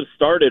playoffs have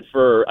started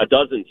for a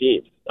dozen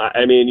teams.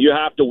 I mean, you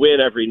have to win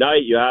every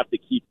night. You have to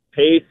keep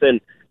pace,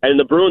 and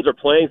the Bruins are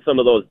playing some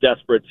of those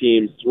desperate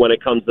teams when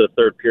it comes to the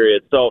third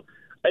period. So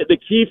the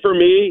key for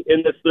me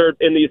in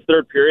these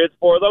third periods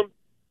for them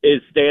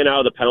is staying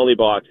out of the penalty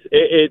box.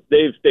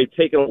 They've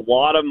taken a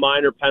lot of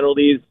minor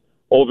penalties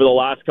over the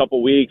last couple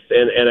of weeks,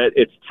 and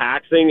it's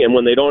taxing. And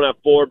when they don't have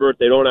Forbert,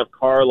 they don't have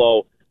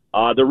Carlo.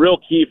 The real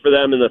key for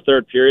them in the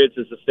third periods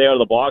is to stay out of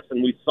the box,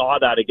 and we saw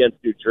that against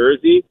New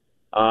Jersey,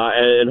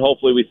 and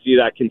hopefully we see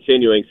that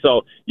continuing.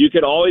 So you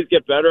can always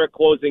get better at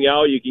closing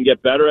out. You can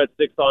get better at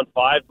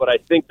 6-on-5, but I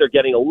think they're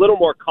getting a little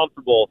more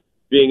comfortable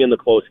being in the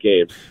close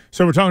games.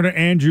 So we're talking to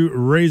Andrew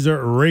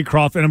Razor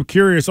Raycroft, and I'm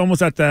curious,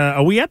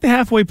 are we at the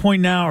halfway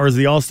point now, or is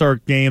the All-Star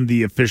game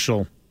the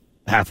official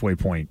halfway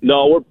point?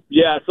 No,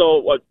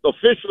 so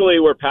officially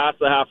we're past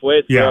the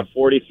halfway. So we have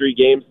 43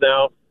 games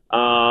now.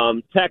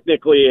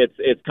 Technically,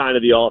 it's kind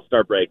of the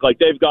All-Star break.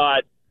 They've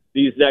got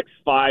these next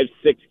 5-6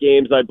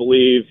 games, I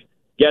believe.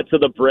 Get to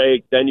the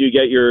break, then you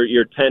get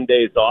your 10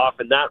 days off,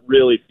 and that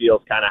really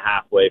feels kind of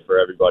halfway for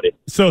everybody.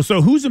 So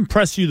who's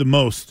impressed you the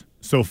most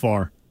so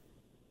far?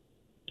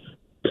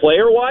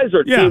 Player-wise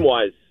or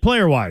team-wise?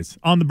 Player-wise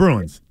on the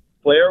Bruins.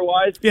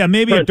 Player-wise? Yeah,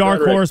 maybe Trent a dark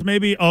Frederick. horse.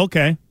 Maybe.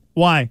 Okay.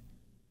 Why?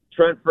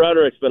 Trent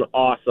Frederick's been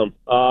awesome.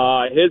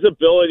 His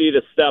ability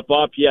to step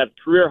up. He had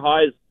career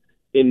highs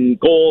in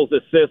goals,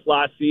 assists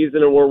last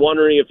season, and we're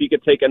wondering if he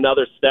could take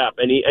another step,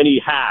 and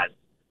he has.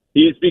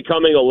 He's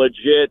becoming a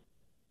legit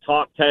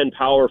top 10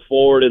 power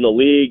forward in the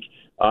league.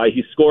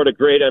 He scored a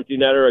great empty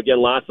netter again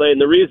last night,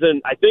 and the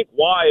reason I think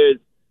why is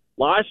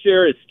last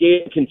year his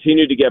skating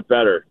continued to get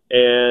better,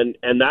 and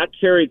that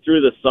carried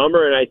through the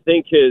summer, and I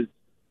think his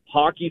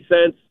hockey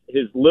sense,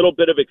 his little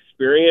bit of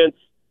experience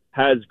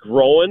has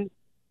grown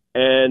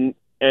and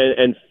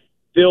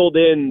filled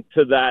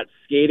into that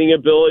skating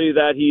ability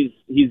that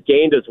he's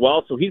gained as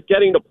well. So he's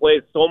getting to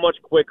play so much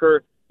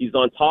quicker. He's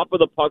on top of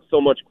the puck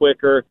so much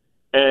quicker,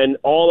 and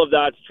all of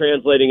that's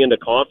translating into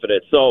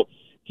confidence. So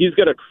he's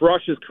going to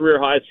crush his career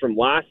highs from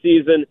last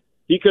season.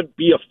 He could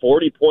be a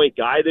 40-point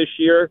guy this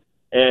year,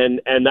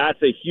 and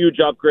that's a huge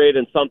upgrade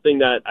and something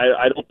that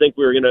I don't think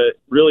we were going to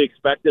really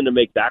expect him to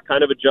make that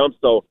kind of a jump.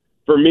 So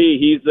for me,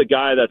 he's the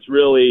guy that's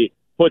really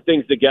put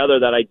things together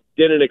that I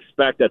didn't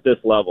expect at this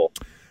level.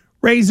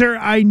 Razor,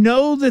 I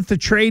know that the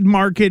trade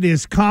market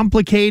is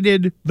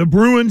complicated. The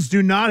Bruins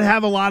do not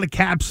have a lot of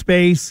cap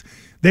space.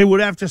 They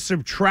would have to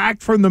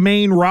subtract from the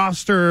main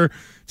roster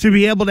to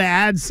be able to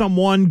add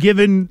someone,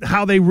 given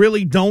how they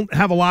really don't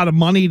have a lot of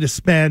money to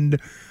spend.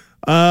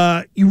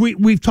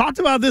 We've talked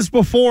about this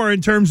before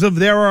in terms of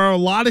there are a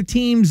lot of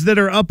teams that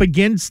are up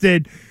against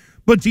it,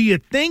 But do you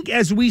think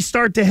as we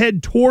start to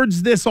head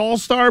towards this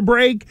All-Star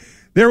break,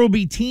 there will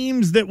be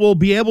teams that will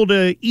be able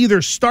to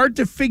either start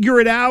to figure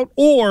it out,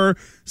 or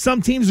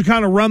some teams will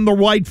kind of run the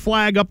white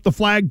flag up the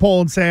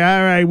flagpole and say,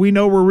 all right, we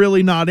know we're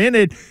really not in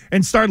it,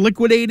 and start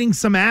liquidating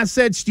some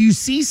assets? Do you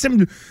see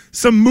some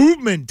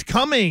movement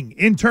coming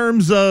in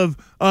terms of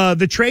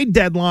the trade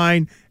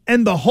deadline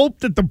and the hope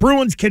that the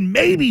Bruins can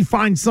maybe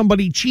find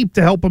somebody cheap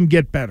to help them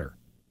get better?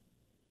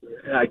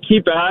 I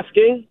keep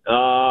asking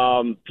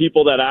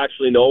people that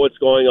actually know what's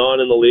going on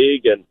in the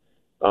league, and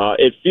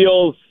it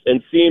feels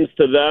and seems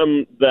to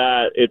them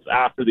that it's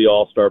after the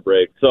All-Star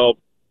break. So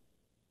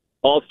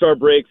All-Star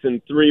breaks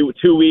in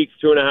 2 weeks,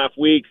 2.5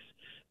 weeks.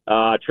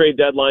 Trade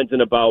deadlines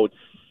in about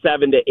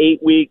 7 to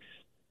 8 weeks.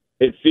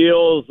 It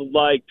feels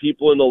like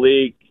people in the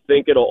league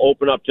think it'll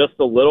open up just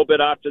a little bit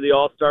after the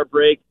All-Star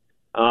break,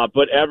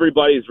 but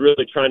everybody's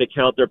really trying to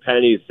count their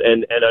pennies,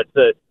 and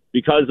it's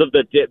because of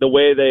the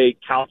way they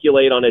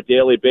calculate on a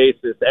daily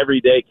basis.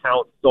 Every day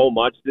counts so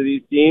much to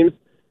these teams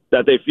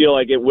that they feel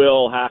like it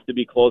will have to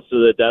be close to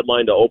the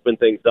deadline to open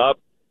things up.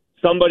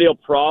 Somebody will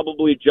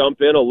probably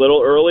jump in a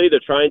little early to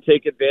try and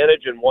take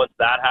advantage, and once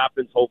that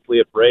happens, hopefully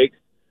it breaks.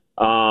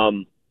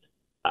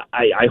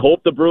 I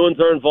hope the Bruins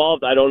are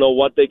involved. I don't know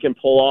what they can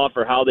pull off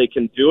or how they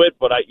can do it,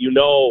 but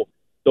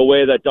the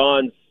way that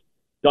Don's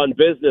done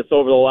business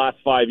over the last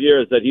 5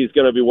 years, that he's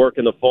going to be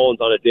working the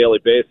phones on a daily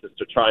basis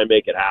to try and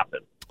make it happen.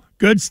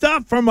 Good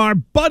stuff from our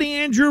buddy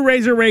Andrew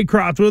Razor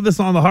Raycroft with us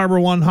on the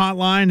Harbor One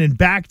hotline, and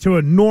back to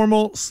a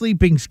normal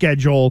sleeping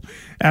schedule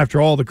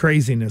after all the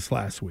craziness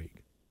last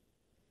week.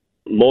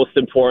 Most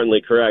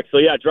importantly, correct. So,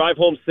 yeah, drive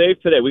home safe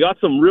today. We got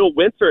some real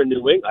winter in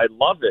New England. I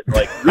love it.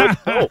 Real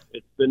snow.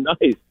 It's been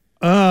nice.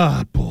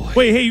 Boy.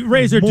 Wait, hey,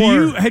 Razor,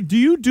 do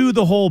you do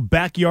the whole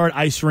backyard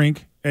ice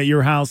rink at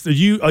your house? I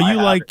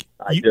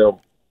do.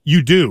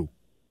 You do?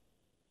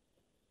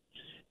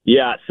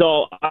 Yeah,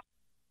 so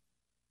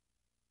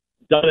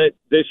done it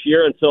this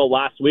year until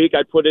last week.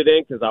 I put it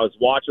in because I was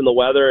watching the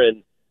weather,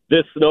 and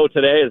this snow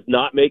today is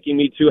not making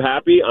me too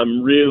happy.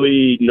 I'm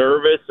really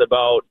nervous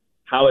about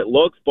how it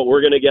looks, but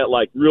we're going to get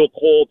real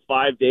cold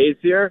 5 days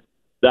here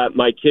that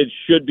my kids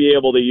should be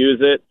able to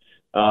use it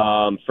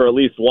for at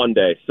least one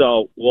day.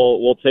 So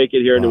we'll take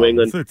it here in New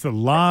England. It's a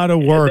lot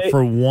of work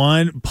for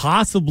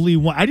possibly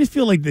one. I just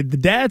feel like the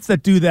dads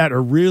that do that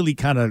are really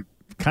kind of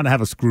have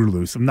a screw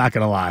loose. I'm not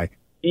going to lie.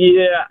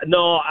 Yeah,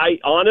 no,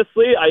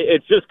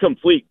 it's just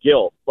complete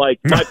guilt. My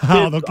kids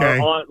are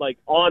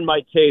on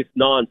my case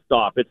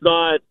nonstop. It's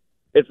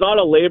not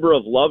a labor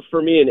of love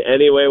for me in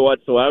any way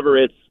whatsoever.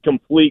 It's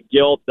complete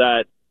guilt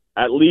that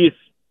at least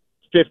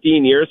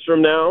 15 years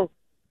from now,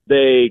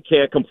 they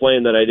can't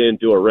complain that I didn't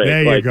do a race.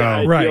 There you go.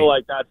 I feel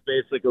like that's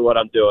basically what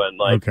I'm doing.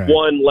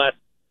 One less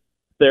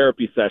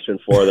therapy session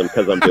for them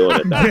because I'm doing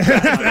it.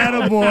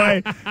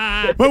 Attaboy.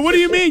 But what do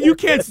you mean? You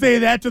can't say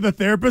that to the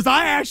therapist.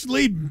 I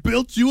actually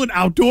built you an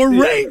outdoor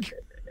rink.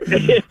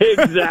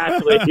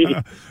 Exactly.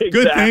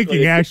 Good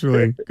thinking,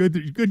 actually.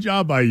 Good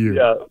job by you.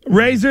 Yeah.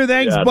 Razor,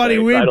 thanks, buddy.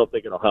 Thanks. I don't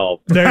think it'll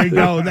help. There you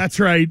go. That's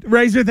right.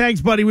 Razor,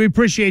 thanks, buddy. We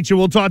appreciate you.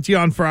 We'll talk to you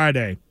on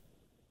Friday.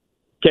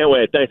 Can't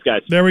wait. Thanks,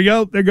 guys. There we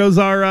go. There goes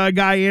our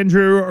guy,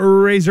 Andrew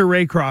Razor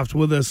Raycroft,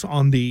 with us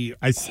on the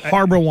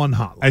Harbor One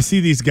hotline. I see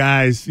these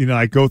guys,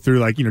 I go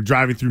through,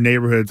 driving through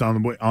neighborhoods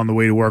on the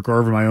way to work or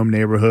over my own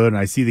neighborhood, and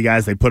I see the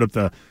guys, they put up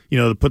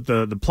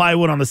the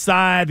plywood on the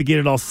side to get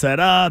it all set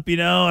up,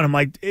 and I'm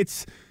like,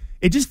 it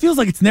just feels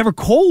like it's never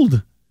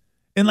cold.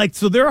 And,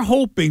 so they're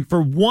hoping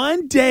for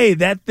one day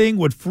that thing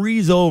would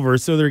freeze over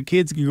so their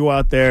kids can go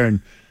out there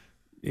and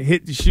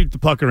shoot the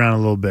puck around a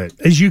little bit.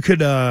 As you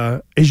could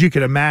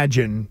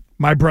imagine,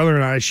 my brother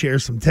and I share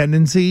some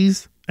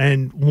tendencies,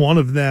 and one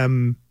of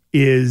them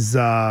is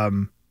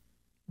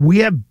we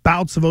have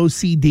bouts of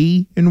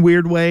OCD in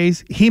weird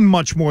ways. He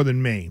much more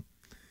than me.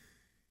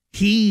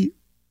 He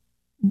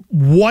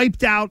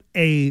wiped out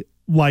a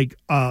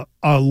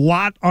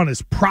lot on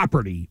his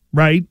property,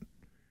 right?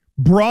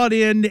 Brought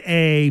in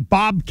a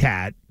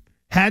bobcat,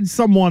 had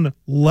someone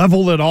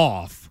level it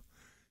off,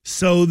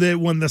 so that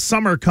when the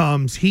summer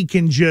comes, he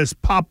can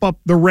just pop up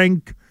the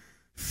rink,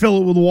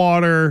 fill it with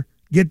water,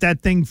 get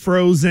that thing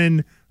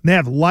frozen. They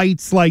have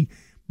lights.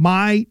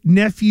 My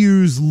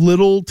nephew's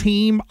little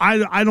team,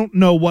 I don't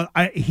know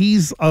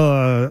he's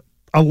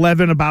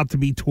 11, about to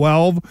be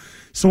 12,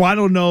 so I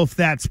don't know if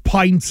that's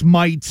pints,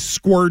 mites,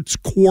 squirts,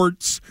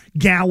 quarts,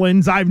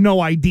 gallons. I have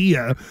no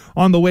idea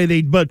on the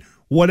way but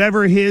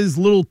whatever his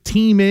little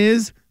team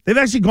is, they've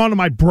actually gone to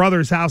my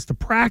brother's house to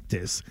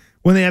practice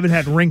when they haven't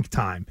had rink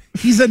time.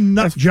 He's a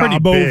nut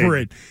job over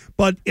it.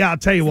 But yeah, I'll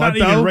tell you what,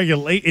 though.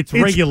 It's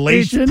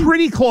regulation? It's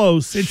pretty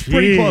close. It's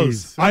pretty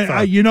close.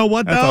 You know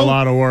what, though? That's a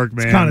lot of work,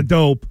 man. It's kind of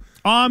dope.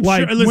 I'm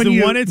sure. Listen,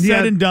 when it's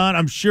said and done,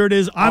 I'm sure it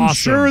is awesome. I'm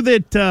sure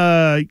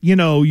that,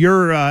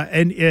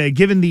 you're,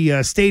 given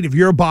the state of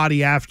your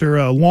body after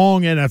a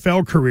long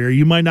NFL career,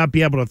 you might not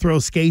be able to throw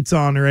skates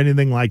on or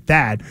anything like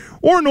that.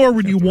 Or nor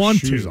would you want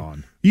to.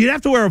 On. You'd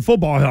have to wear a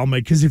football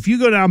helmet because if you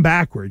go down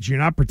backwards, you're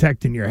not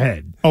protecting your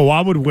head. Oh,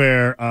 I would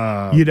wear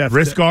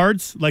wrist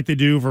guards like they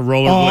do for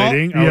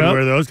rollerblading. I would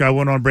wear those. I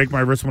wouldn't want to break my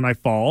wrist when I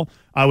fall.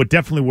 I would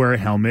definitely wear a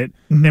helmet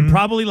and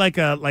probably like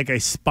a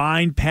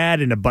spine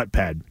pad and a butt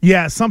pad.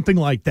 Yeah, something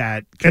like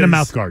that. And a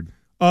mouth guard.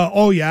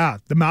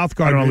 The mouth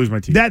guard. I don't want to lose my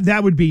teeth.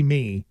 That would be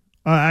me.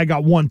 I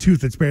got one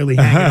tooth that's barely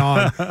hanging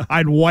on.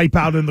 I'd wipe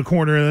out in the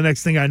corner, and the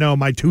next thing I know,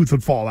 my tooth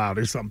would fall out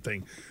or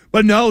something.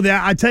 But no,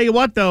 I tell you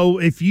what, though,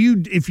 if you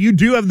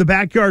do have the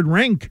backyard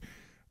rink,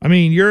 I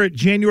mean, you're at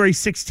January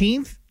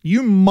 16th,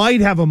 you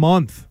might have a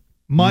month.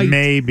 Might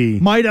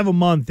have a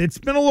month. It's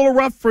been a little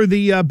rough for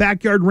the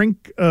backyard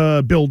rink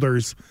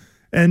builders.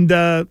 And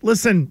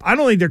listen, I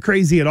don't think they're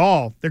crazy at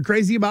all. They're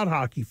crazy about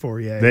hockey for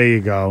you. There you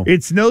go.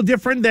 It's no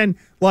different than,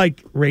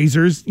 like,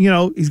 Razors.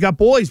 He's got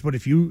boys, but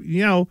if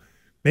maybe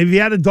if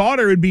you had a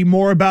daughter, it'd be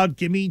more about,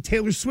 give me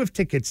Taylor Swift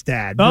tickets,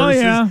 Dad.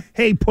 Versus,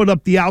 hey, put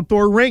up the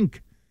outdoor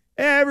rink.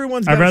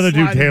 Everyone's got I'd rather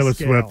do Taylor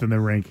scale. Swift than the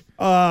rink.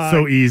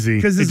 So easy.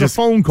 Because it's a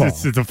phone call.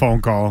 It's a phone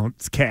call.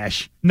 It's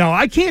cash. No,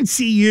 I can't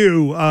see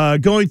you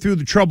going through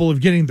the trouble of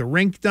getting the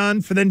rink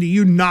done for then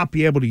you not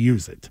be able to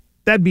use it.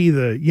 That'd be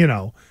like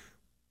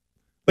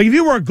if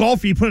you were a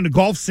golfer, you put in a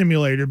golf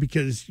simulator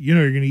because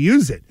you're going to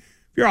use it.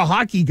 If you're a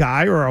hockey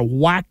guy or a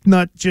whack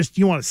nut, just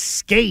you want to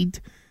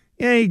skate,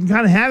 yeah, you can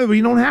kind of have it, but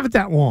you don't have it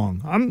that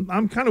long.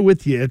 I'm kind of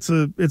with you. It's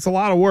a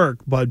lot of work,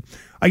 but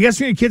I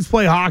guess when your kids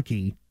play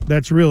hockey,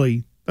 that's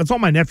all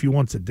my nephew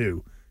wants to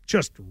do.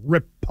 Just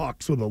rip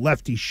pucks with a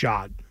lefty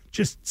shot.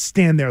 Just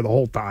stand there the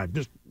whole time,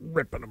 just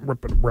ripping them.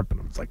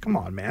 It's like, come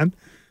on, man.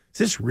 Is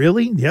this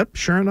really? Yep,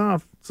 sure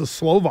enough. It's a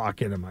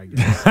Slovak in him, I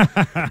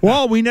guess.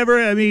 Well,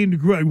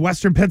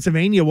 Western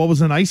Pennsylvania, what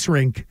was an ice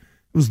rink? It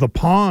was the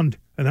pond,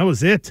 and that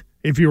was it,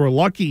 if you were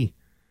lucky.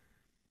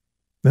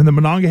 Then the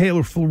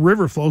Monongahela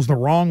River flows the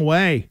wrong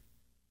way.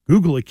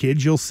 Google it,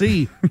 kids. You'll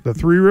see the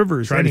three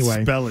rivers. Try anyway.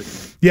 to spell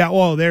it. Yeah,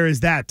 well, there is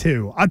that,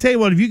 too. I'll tell you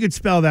what, if you could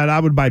spell that, I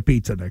would buy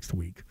pizza next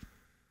week.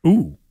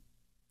 Ooh.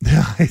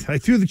 I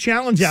threw the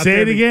challenge out there.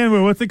 Say it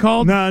again. What's it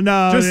called? No.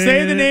 Just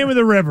say the name of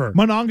the river.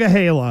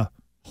 Monongahela.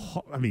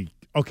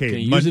 Okay. Can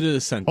you use it as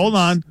a sentence? Hold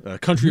on.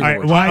 Country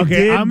right, well, I'm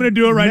going to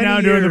do it right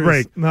now during the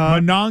break.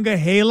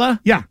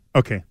 Monongahela? Yeah.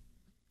 Okay.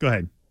 Go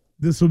ahead.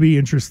 This will be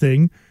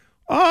interesting.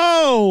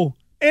 Oh,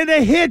 and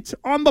a hit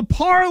on the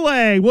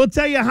parlay. We'll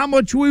tell you how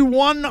much we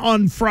won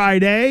on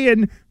Friday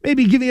and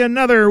maybe give you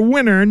another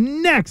winner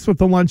next with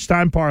the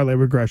Lunchtime Parlay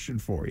with Gresh and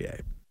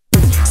Fauria.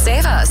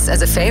 Save us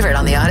as a favorite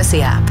on the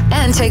Odyssey app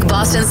and take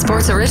Boston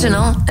Sports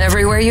Original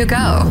everywhere you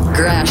go.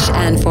 Gresh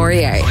and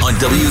Fauria on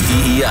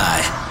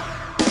WEEI.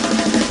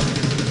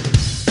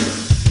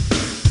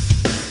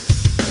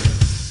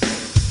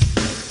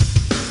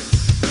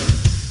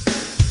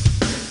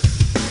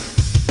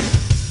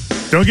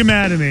 Don't get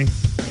mad at me.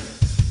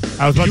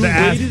 I was about to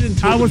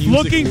ask. I was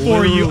looking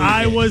for you.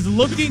 I was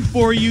looking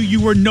for you.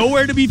 You were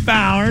nowhere to be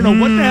found. Or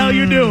what the hell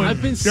you doing?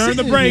 I've been during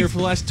sitting the break here for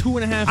the last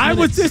 2.5 minutes. I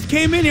just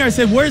came in here. I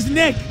said, "Where's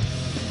Nick?"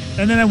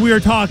 And then we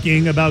were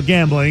talking about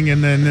gambling,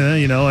 and then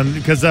and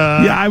because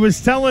I was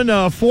telling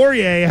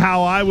Fauria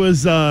how I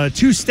was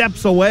 2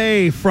 steps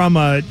away from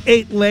a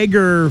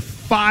 8-legger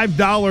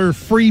 $5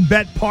 free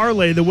bet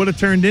parlay that would have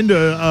turned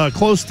into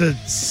close to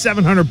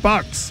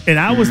 $700. And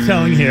I was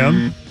telling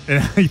him,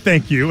 and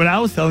thank you. And I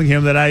was telling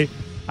him that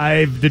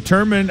I've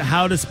determined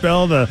how to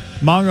spell the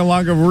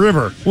Monongahela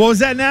River. What was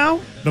that now?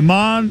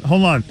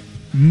 Hold on.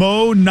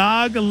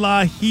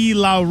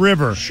 Monongahela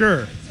River.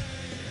 Sure.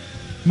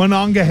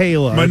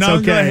 Monongahela.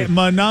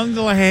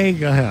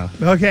 Monongahela.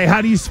 Okay,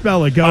 how do you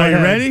spell it? Go ahead. Are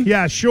you ready?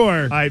 Yeah,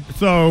 sure. All right,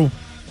 so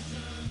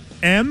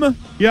M.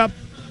 Yep.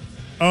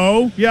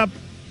 O. Yep.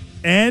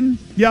 N.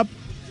 Yep.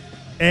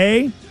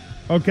 A.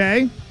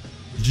 Okay.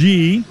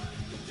 G.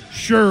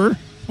 Sure.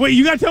 Wait,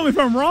 you got to tell me if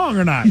I'm wrong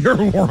or not. You're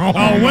wrong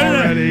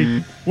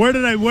already. Where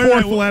did I?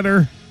 Fourth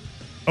letter.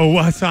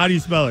 Oh, so how do you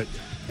spell it?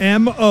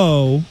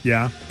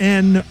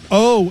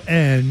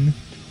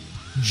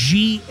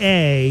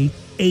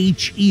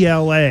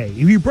 MONONGAHELA. If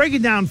you break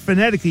it down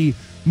phonetically,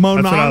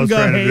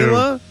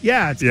 Monongahela.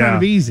 Yeah, it's kind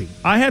of easy.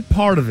 I had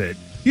part of it.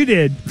 You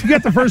did. You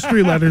got the first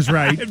 3 letters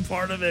right. I had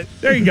part of it.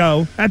 There you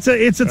go. It's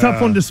a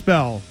tough one to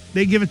spell.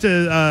 They give it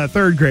to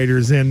third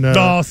graders in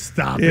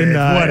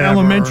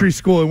elementary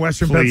school in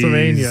Western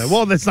Pennsylvania.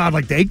 Well, that's not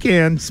like they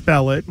can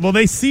spell it. Well,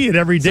 they see it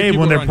every day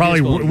when they're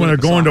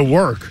going to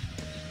work.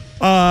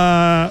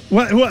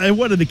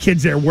 What are the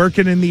kids there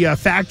working in the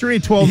factory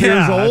at 12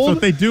 years old? That's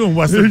what they do in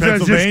Western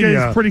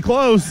Pennsylvania. It's pretty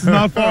close. It's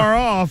not far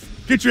off.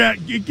 Get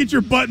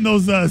your butt in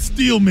those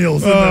steel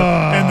mills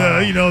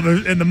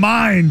and the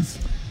mines.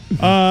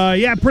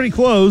 Yeah, pretty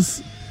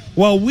close.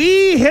 Well,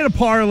 we hit a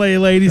parlay,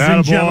 ladies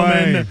and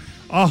gentlemen.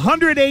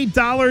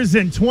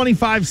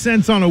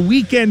 $108.25 on a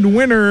weekend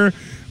winner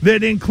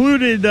that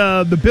included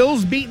the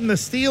Bills beating the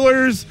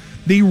Steelers,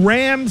 the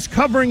Rams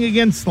covering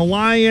against the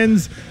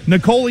Lions,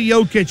 Nikola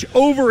Jokic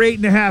over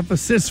 8.5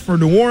 assists for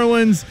New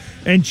Orleans,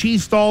 and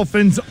Chiefs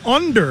Dolphins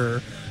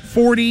under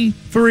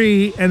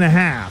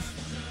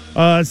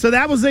 43.5. So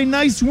that was a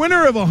nice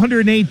winner of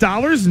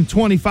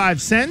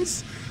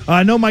 $108.25.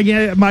 I know my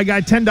guy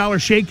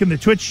 $10 Shake in the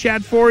Twitch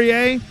chat for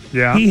you.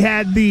 Yeah. He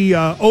had the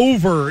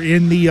over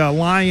in the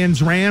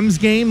Lions-Rams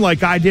game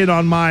like I did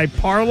on my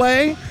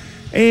parlay.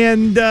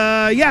 And,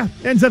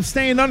 ends up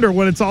staying under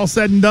when it's all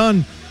said and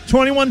done.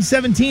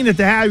 21-17 at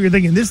the half. You're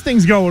thinking, this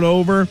thing's going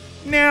over.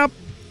 Nope.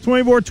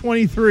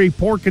 24-23.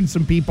 Porking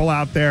some people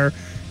out there.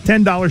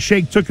 $10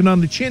 Shake took it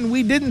on the chin.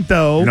 We didn't,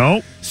 though.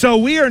 Nope. So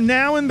we are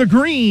now in the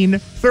green,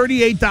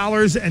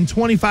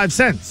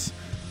 $38.25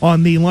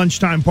 on the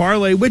Lunchtime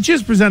Parlay, which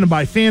is presented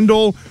by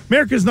FanDuel,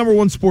 America's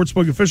 #1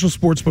 sportsbook, official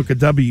sportsbook of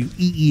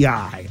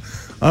WEEI.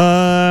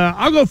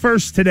 I'll go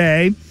first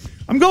today.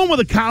 I'm going with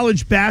a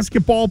college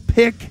basketball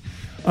pick.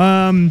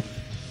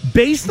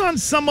 Based on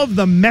some of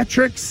the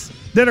metrics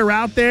that are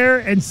out there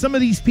and some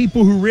of these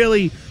people who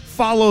really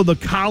follow the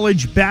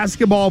college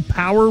basketball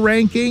power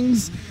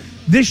rankings,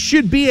 this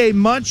should be a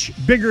much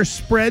bigger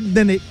spread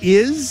than it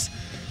is.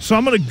 So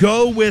I'm going to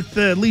go with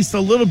at least a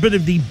little bit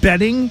of the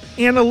betting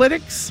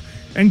analytics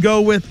and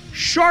go with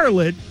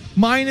Charlotte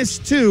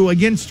 -2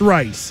 against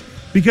Rice.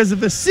 Because if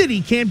the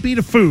city can't beat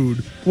a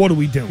food, what are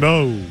we doing?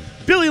 No.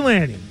 Billy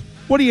Lanning,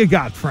 what do you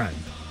got, friend?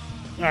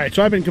 All right,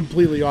 so I've been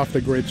completely off the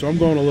grid, so I'm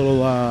going a little,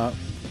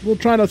 we'll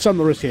try out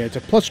something risky here. It's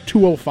a plus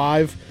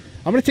 205.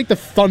 I'm going to take the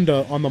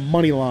Thunder on the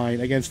money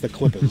line against the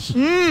Clippers.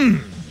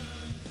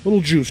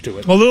 Little juice to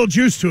it. A little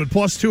juice to it,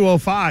 plus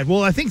 205.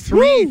 Well, I think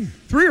three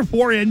or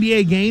four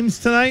NBA games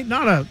tonight.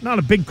 Not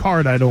a big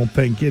card, I don't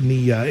think, in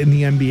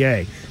the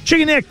NBA.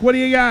 Chicken Nick, what do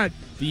you got?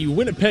 The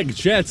Winnipeg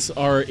Jets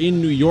are in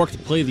New York to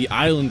play the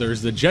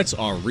Islanders. The Jets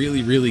are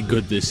really, really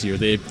good this year.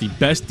 They have the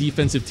best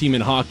defensive team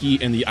in hockey,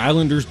 and the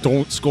Islanders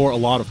don't score a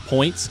lot of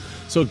points.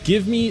 So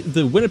give me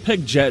the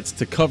Winnipeg Jets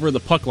to cover the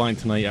puck line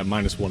tonight at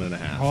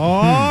 -1.5.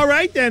 All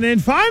right, then.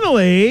 And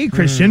finally,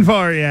 Christian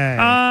Fauria.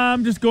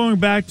 I'm just going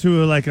back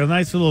to a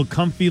nice little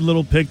comfy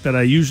little pick that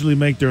I usually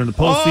make during the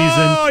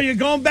postseason. Oh, you're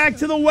going back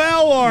to the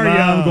well, are you?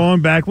 I'm going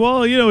back.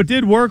 Well, it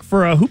did work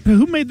for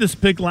who made this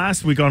pick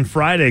last week on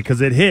Friday because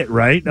it hit,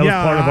 right? That was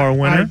part of our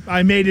winner.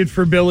 I made it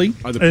for Billy.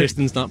 Are the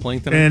Pistons not playing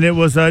tonight? And it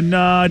was I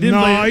didn't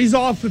play. No, he's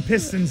off the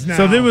Pistons now.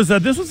 So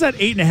this was at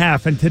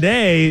 8.5, and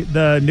today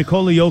the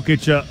Nikola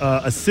Jokic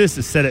assist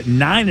is set at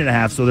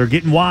 9.5. So they're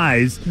getting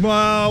wise.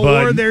 Well,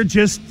 or they're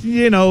just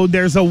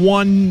there's a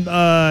one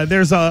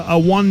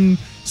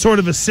sort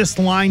of assist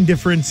line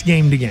difference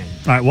game to game.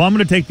 All right. Well, I'm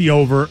going to take the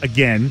over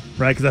again,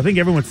 right? Because I think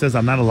everyone says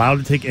I'm not allowed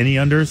to take any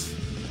unders.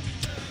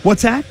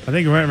 What's that? I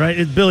think right.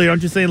 It's Billy,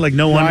 aren't you saying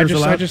no unders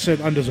allowed? I just said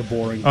unders are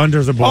boring.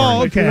 Unders are boring.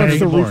 Oh, okay. What's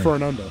the root for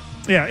an under?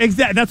 Yeah,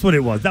 exactly. That's what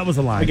it was. That was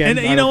a line. Again,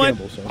 and you know what?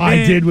 Gamble, so.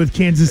 I did with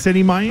Kansas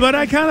City, Miami. But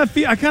I kind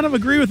of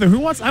agree with him.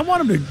 I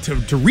want him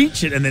to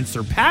reach it and then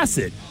surpass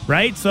it,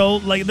 right? So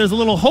there's a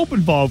little hope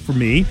involved for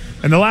me.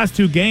 In the last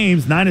two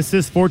games, 9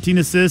 assists, 14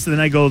 assists, and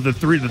then I go the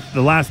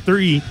last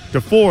 3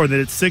 to 4. That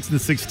it's 6 and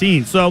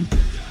 16. So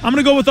I'm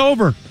gonna go with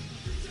over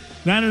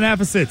 9.5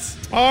 assists.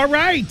 All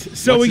right.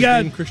 So What's we his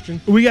got name,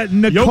 Christian? We got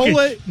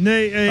Nikola.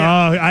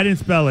 I didn't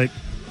spell it.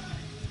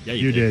 Yeah,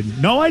 you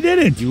did. No, I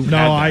didn't.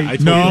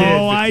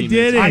 I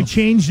didn't. I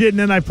changed it and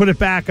then I put it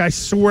back. I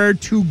swear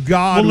to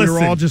God, we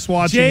were all just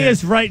watching. J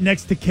is right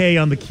next to K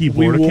on the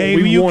keyboard. Okay,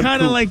 you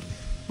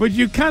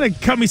kind of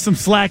cut me some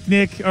slack,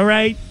 Nick. All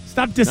right,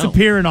 stop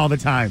disappearing all the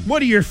time.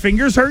 What are your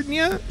fingers hurting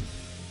you?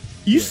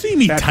 You see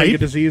me type?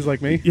 Disease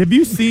like me? Have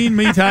you seen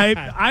me type?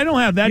 I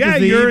don't have that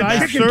disease. You're a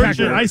I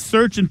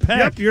search and peck.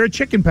 Yep, you're a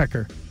chicken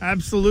pecker.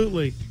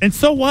 Absolutely. And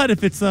so what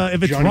if it's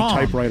Johnny wrong?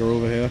 typewriter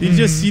over here. You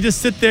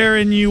just sit there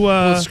and you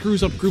it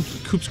screws up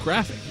Coop's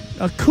graphic.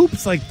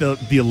 Coop's like the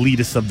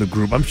elitist of the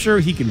group. I'm sure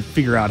he can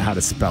figure out how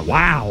to spell it.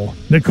 Wow.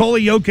 Nikola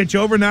Jokic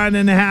over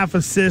 9.5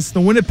 assists.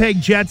 The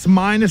Winnipeg Jets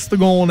minus the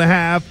goal and a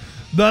half.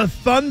 The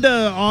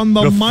Thunder on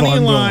the money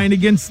line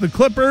against the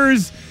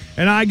Clippers.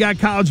 And I got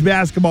college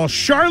basketball.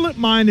 Charlotte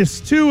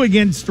 -2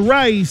 against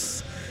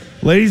Rice.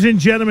 Ladies and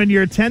gentlemen,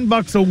 your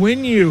 $10 will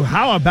win you.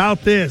 How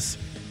about this?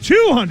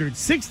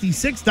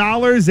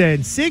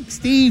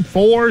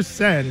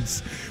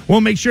 $266.64.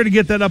 We'll make sure to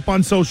get that up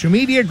on social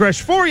media.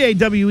 Gresh Fauria,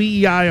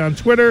 WEEI on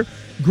Twitter.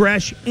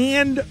 Gresh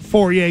and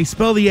Fauria.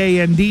 Spell the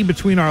A-N-D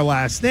between our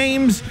last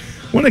names.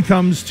 When it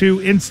comes to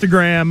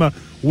Instagram,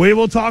 we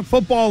will talk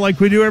football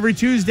like we do every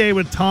Tuesday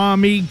with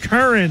Tommy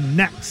Curran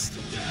next.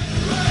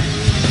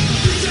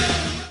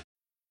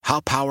 How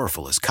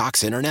powerful is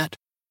Cox Internet?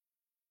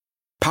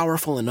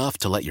 Powerful enough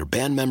to let your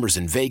band members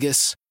in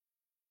Vegas,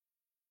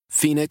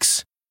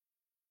 Phoenix,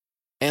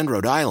 and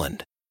Rhode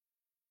Island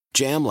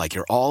jam like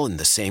you're all in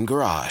the same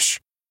garage.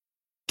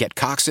 Get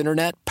Cox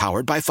Internet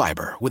powered by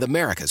fiber with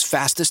America's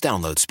fastest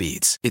download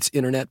speeds. It's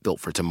internet built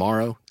for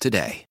tomorrow,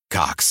 today.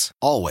 Cox,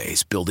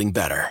 always building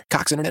better.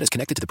 Cox Internet is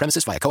connected to the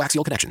premises via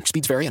coaxial connection.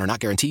 Speeds vary and are not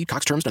guaranteed.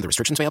 Cox terms and other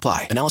restrictions may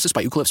apply. Analysis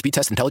by Ookla Speed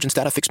Test Intelligence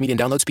Data. Fixed median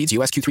download speeds.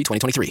 US Q3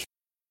 2023.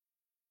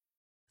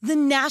 The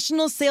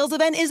national sales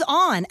event is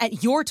on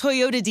at your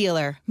Toyota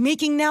dealer,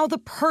 making now the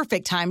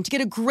perfect time to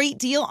get a great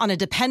deal on a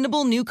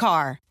dependable new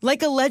car.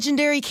 Like a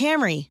legendary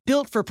Camry,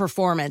 built for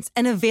performance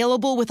and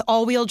available with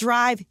all-wheel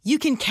drive, you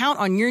can count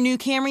on your new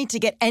Camry to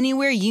get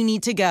anywhere you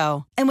need to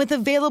go. And with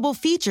available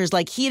features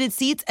like heated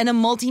seats and a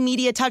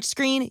multimedia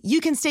touchscreen,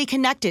 you can stay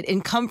connected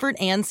in comfort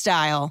and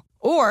style.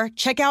 Or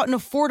check out an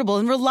affordable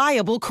and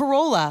reliable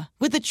Corolla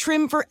with a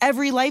trim for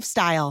every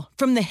lifestyle,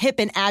 from the hip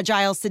and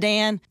agile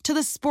sedan to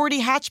the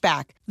sporty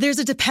hatchback. There's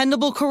a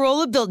dependable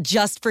Corolla built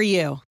just for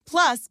you.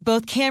 Plus,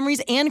 both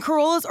Camrys and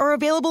Corollas are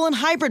available in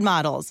hybrid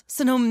models,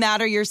 so no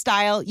matter your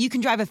style, you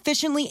can drive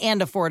efficiently and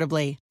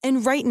affordably.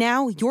 And right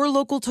now, your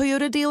local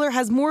Toyota dealer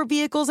has more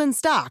vehicles in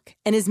stock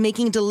and is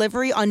making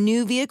delivery on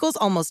new vehicles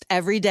almost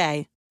every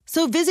day.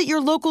 So visit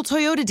your local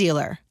Toyota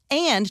dealer.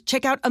 And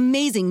check out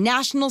amazing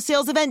national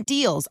sales event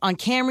deals on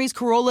Camrys,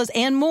 Corollas,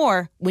 and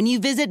more when you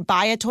visit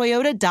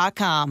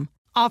buyatoyota.com.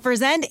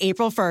 Offers end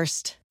April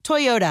 1st.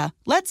 Toyota,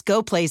 let's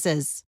go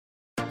places.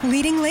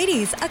 Leading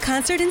Ladies, a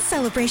concert in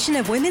celebration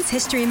of Women's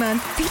History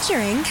Month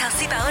featuring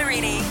Kelsey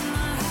Ballerini,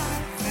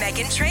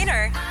 Meghan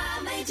Trainor,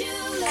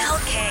 Elle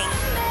King,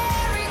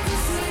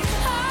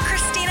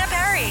 Christina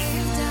Perri.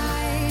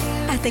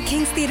 At the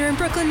King's Theater in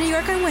Brooklyn, New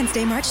York on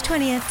Wednesday, March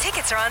 20th.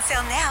 Tickets are on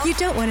sale now. You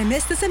don't want to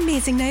miss this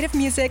amazing night of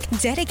music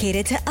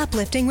dedicated to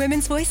uplifting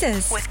women's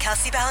voices. With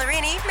Kelsey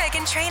Ballerini,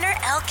 Meghan Trainor,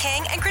 Elle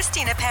King, and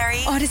Christina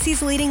Perri.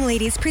 Odyssey's Leading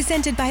Ladies,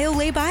 presented by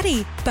Olay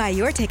Body. Buy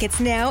your tickets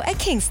now at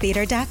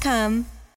kingstheater.com.